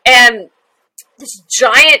 and this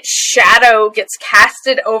giant shadow gets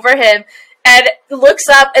casted over him. And looks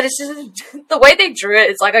up, and it's just, the way they drew it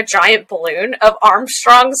is like a giant balloon of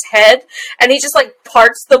Armstrong's head, and he just,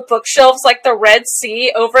 parts the bookshelves like the Red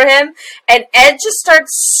Sea over him, and Ed just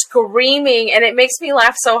starts screaming, and it makes me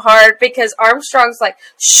laugh so hard, because Armstrong's like,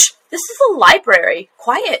 shh, this is a library,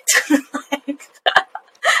 quiet.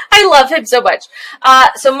 I love him so much.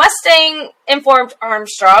 So Mustang informed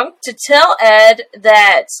Armstrong to tell Ed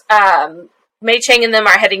that, Mei Chang and them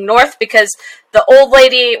are heading north because the old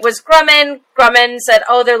lady was Grumman. Grumman said,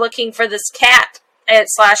 oh, they're looking for this cat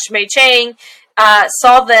 / Mei Chang.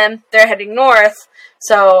 Saw them. They're heading north.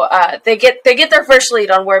 So they get their first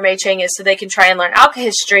lead on where Mei Chang is so they can try and learn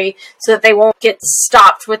alchemy so that they won't get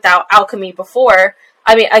stopped without alchemy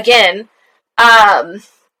again.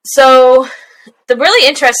 So the really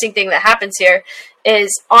interesting thing that happens here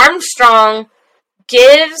is Armstrong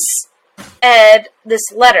gives Ed this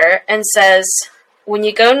letter and says, when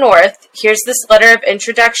you go north, here's this letter of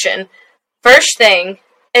introduction. First thing,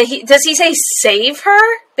 and does he say save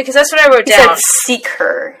her? Because that's what I wrote down. He said seek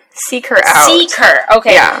her. Seek her out. Seek her.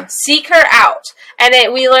 Okay. Yeah. Seek her out.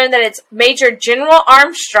 And we learn that it's Major General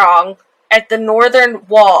Armstrong at the northern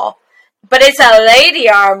wall. but it's a Lady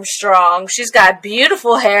Armstrong. She's got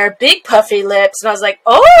beautiful hair, big puffy lips, and I was like,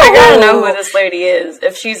 oh! I gotta know who this lady is.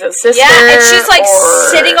 If she's a sister, yeah, and she's like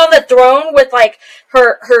sitting on the throne with like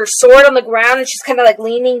her sword on the ground, and she's kind of like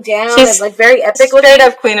leaning down and like very epic looking. Straight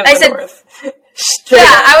up Queen of the North. Yeah,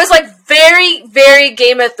 I was like very, very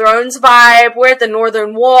Game of Thrones vibe. We're at the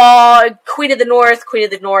Northern Wall, Queen of the North, Queen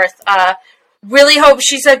of the North. Really hope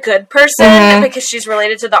she's a good person because she's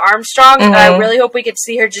related to the Armstrongs. And I really hope we could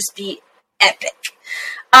see her just be epic.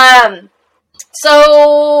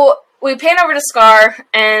 So we pan over to Scar,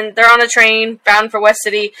 and they're on a train bound for West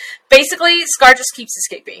City. Basically, Scar just keeps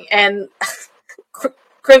escaping, and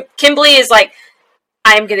Kimberly is like,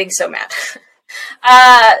 I'm getting so mad.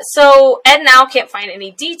 So Ed and Al can't find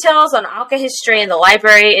any details on Alka history in the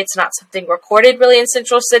library. It's not something recorded really in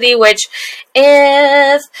Central City, which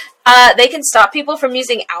if they can stop people from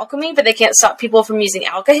using alchemy, but they can't stop people from using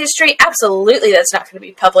Alka history, absolutely that's not going to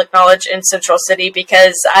be public knowledge in Central City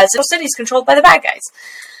because Central City is controlled by the bad guys.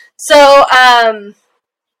 So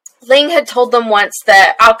Ling had told them once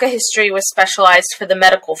that Alka history was specialized for the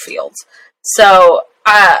medical field. So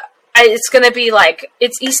it's going to be like,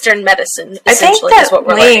 it's Eastern medicine, essentially, is what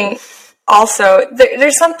we're learning. Also,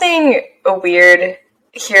 there's something weird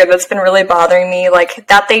here that's been really bothering me, like,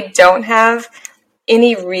 that they don't have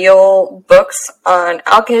any real books on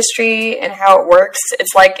Alka history and how it works.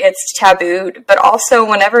 It's like, it's tabooed, but also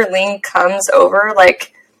whenever Ling comes over,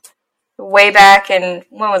 like, way back in,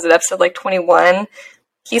 when was it, episode, like, 21,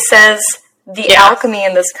 he says, the alchemy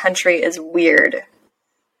in this country is weird.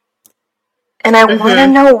 And I want to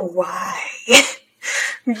know why.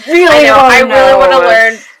 Really, I really want to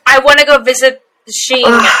learn. I want to go visit Xing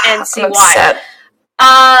and see why.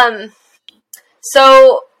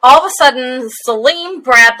 So all of a sudden, Salim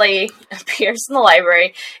Bradley appears in the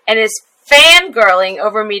library and is fangirling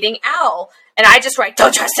over meeting Al. And I just write,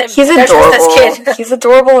 don't trust him. He's adorable. This kid. He's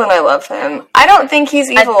adorable, and I love him. I don't think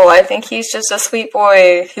he's evil. I think he's just a sweet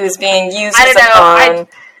boy who's being used as a pawn.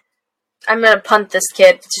 I'm gonna punt this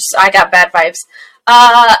kid. I got bad vibes.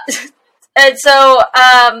 And so,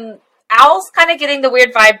 Al's kind of getting the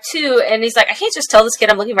weird vibe too, and he's like, I can't just tell this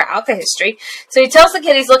kid I'm looking for Alka history. So he tells the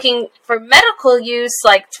kid he's looking for medical use,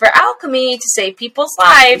 like for alchemy to save people's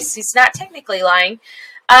lives. He's not technically lying.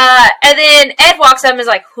 And then Ed walks up and is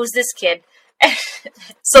like, who's this kid? And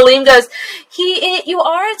Salim goes, you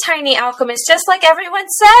are a tiny alchemist, just like everyone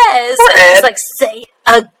says. And he's like, say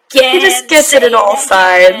again. He just gets it in all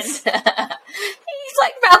sides. He's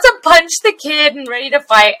like about to punch the kid and ready to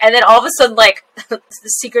fight, and then all of a sudden, like, the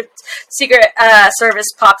secret service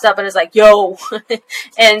pops up and is like, yo.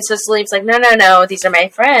 And so Salim's like, no, these are my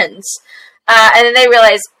friends. And then they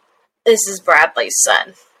realize this is Bradley's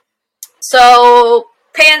son. So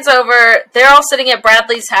pans over, they're all sitting at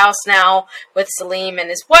Bradley's house now with Salim and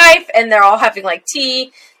his wife, and they're all having like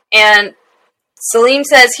tea, and Salim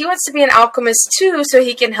says he wants to be an alchemist too so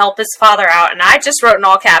he can help his father out, and I just wrote in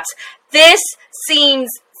all caps, this seems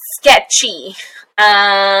sketchy.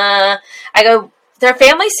 I go, their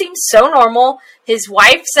family seems so normal. His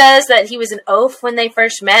wife says that he was an oaf when they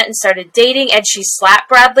first met and started dating, and she slapped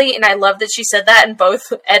Bradley, and I love that she said that, and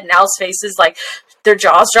both Ed and Al's faces, like, their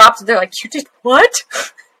jaws dropped, and they're like, you did what?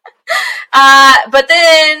 But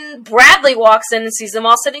then Bradley walks in and sees them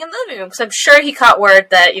all sitting in the living room, because I'm sure he caught word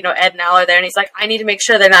that, Ed and Al are there, and he's like, I need to make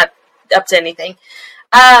sure they're not up to anything.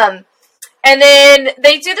 And then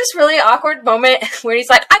they do this really awkward moment where he's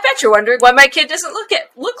like, I bet you're wondering why my kid doesn't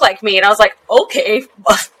look like me. And I was like, okay,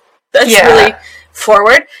 that's really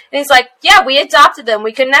forward. And he's like, yeah, we adopted them.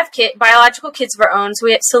 We couldn't have biological kids of our own, so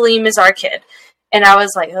Salim is our kid. And I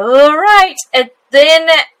was like, all right. And then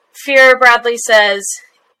Fear Bradley says,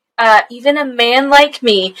 even a man like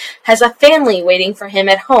me has a family waiting for him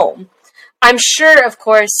at home. I'm sure, of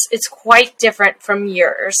course, it's quite different from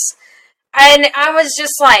yours. And I was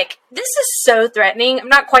just like, this is so threatening. I'm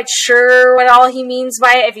not quite sure what all he means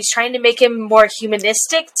by it, if he's trying to make him more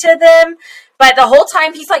humanistic to them. But the whole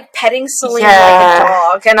time he's like petting Salim like a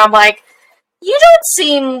dog. And I'm like, you don't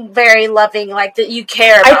seem very loving, like that you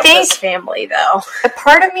care about this family, though. A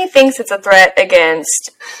part of me thinks it's a threat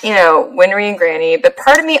against, Winry and Granny, but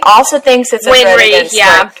part of me also thinks it's a threat against,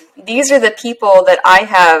 like, these are the people that I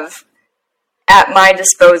have at my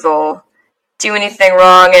disposal. Do anything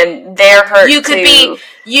wrong, and they're hurt you could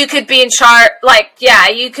be in charge, like,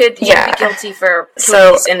 you'd be guilty for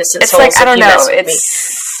killing these innocent souls. It's like, I don't know,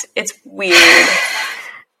 it's weird.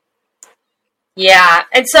 Yeah,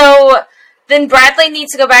 and so then Bradley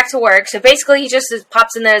needs to go back to work. So basically, he just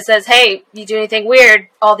pops in there and says, "Hey, you do anything weird?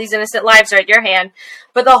 All these innocent lives are at your hand."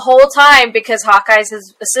 But the whole time, because Hawkeye's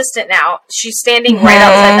his assistant now, she's standing right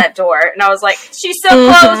outside that door, and I was like, "She's so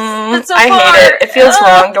close, but so far." I hate it. It feels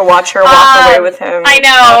wrong to watch her walk away with him. I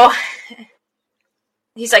know.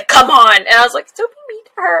 He's like, "Come on," and I was like, "Don't be mean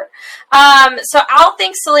to her." So Al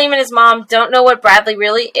thinks Salim and his mom don't know what Bradley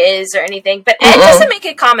really is or anything, but Ed doesn't make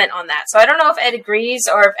a comment on that. So I don't know if Ed agrees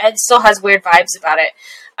or if Ed still has weird vibes about it.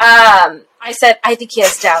 I said, I think he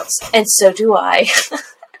has doubts, and so do I.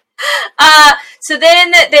 So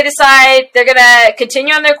then they decide they're going to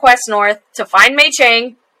continue on their quest north to find Mei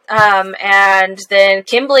Chang. And then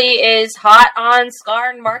Kimblee is hot on Scar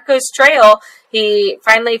and Marco's trail. He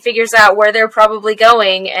finally figures out where they're probably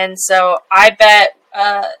going. And so I bet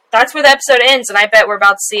that's where the episode ends. And I bet we're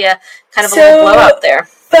about to see a kind of a little blow up there.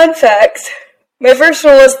 Fun facts. My first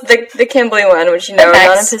one was the Kimblee one, which, none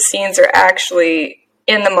of his scenes are actually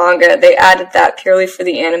in the manga. They added that purely for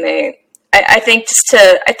the anime. I think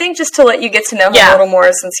just to let you get to know him a little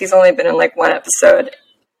more, since he's only been in like one episode,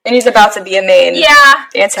 and he's about to be a main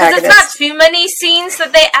antagonist. Because it's not too many scenes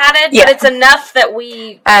that they added, but it's enough that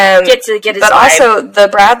we get to get his But vibe. also, the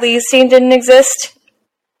Bradley scene didn't exist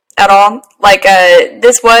at all. Like,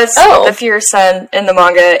 this was the Fear Son in the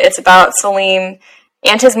manga. It's about Salim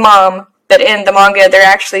and his mom, but in the manga, they're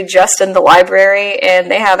actually just in the library, and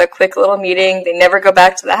they have a quick little meeting. They never go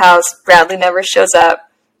back to the house. Bradley never shows up.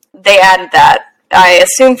 They added that, I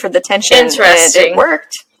assume, for the tension. Interesting. And it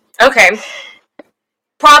worked. Okay.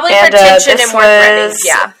 Probably for tension and more threatening.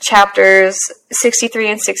 Yeah. Chapters 63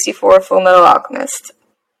 and 64, Full Metal Alchemist.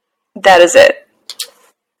 That is it.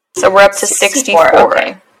 So we're up to 64.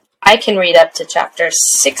 Okay. I can read up to chapter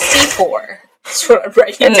 64. That's what I'm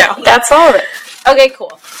writing down. That's all of it. Okay,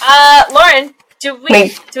 cool. Lauren, do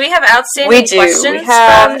we have outstanding questions we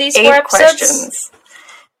have from these 4 episodes? Questions.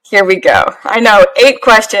 Here we go. I know, 8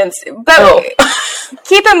 questions. But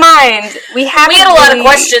keep in mind, we had a lot of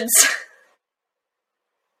questions.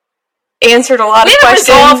 Answered a lot of questions.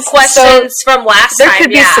 We resolved questions from last time. There could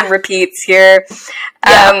be some repeats here.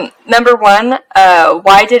 Number 1,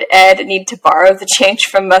 why did Ed need to borrow the change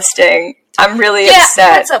from Mustang? I'm really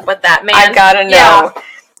upset. What's up with that, man? I gotta know.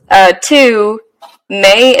 2,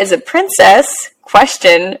 May is a princess?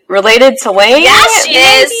 Question. Related to Lane? Yes, she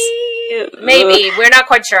is. Maybe. We're not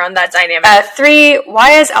quite sure on that dynamic. 3,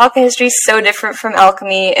 why is alchemy so different from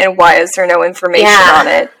alchemy, and why is there no information on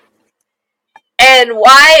it? And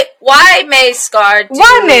why may Scar do...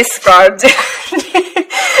 Why may Scar do...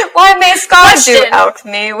 why may Scar do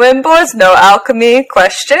alchemy when boys know alchemy?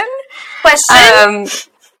 Question.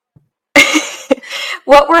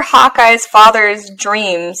 What were Hawkeye's father's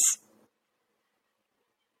dreams?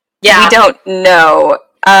 Yeah. We don't know.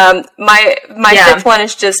 My 5th one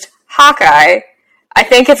is just Hawkeye. I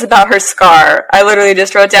think it's about her scar. I literally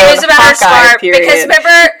just wrote down it was about Hawkeye, her scar period. Because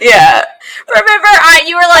remember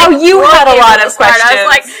you were like, you had a lot of questions. I was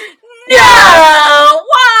like, no,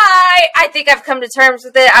 why? I think I've come to terms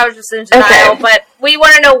with it. I was just in denial, but we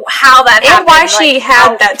want to know how that happened. And why she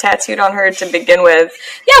had that tattooed on her to begin with.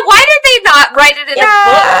 Yeah, why did they not write it in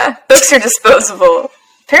a book? Books are disposable.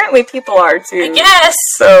 Apparently people are too. Yes.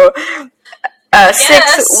 So,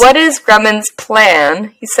 6, what is Grumman's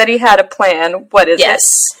plan? He said he had a plan. What is it?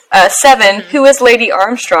 7, who is Lady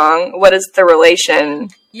Armstrong? What is the relation?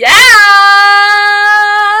 Yeah!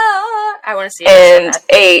 I want to see it. And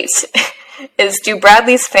 8 is, do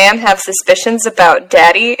Bradley's fam have suspicions about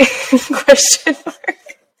Daddy? Question mark.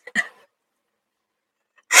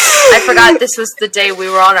 I forgot this was the day we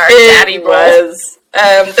were on our Daddy roll.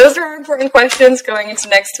 Those are our important questions going into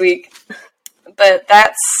next week. But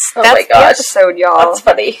that's the episode, y'all. That's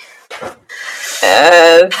funny.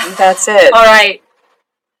 That's it. All right.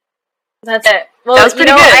 That's it. Well, that was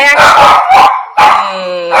pretty good.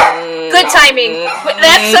 Good timing. The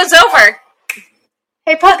episode's over.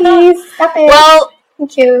 Hey, puppies. Stop it. Well,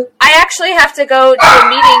 thank you. I actually have to go to a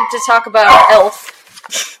meeting to talk about Elf.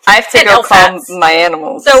 I have to go calm my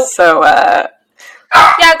animals. So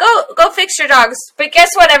yeah, go fix your dogs. But guess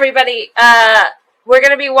what, everybody? We're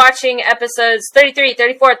going to be watching episodes 33,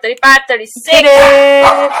 34, 35, 36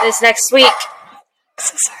 this next week.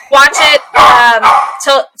 So sorry. Watch it.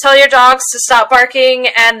 Tell your dogs to stop barking.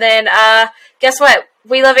 And then, guess what?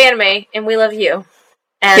 We love anime, and we love you.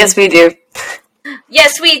 And yes, we do.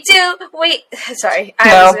 Yes, we do. Sorry.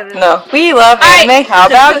 No. We love anime. How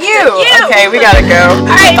about you? Okay, we gotta go. All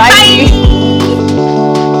right, bye.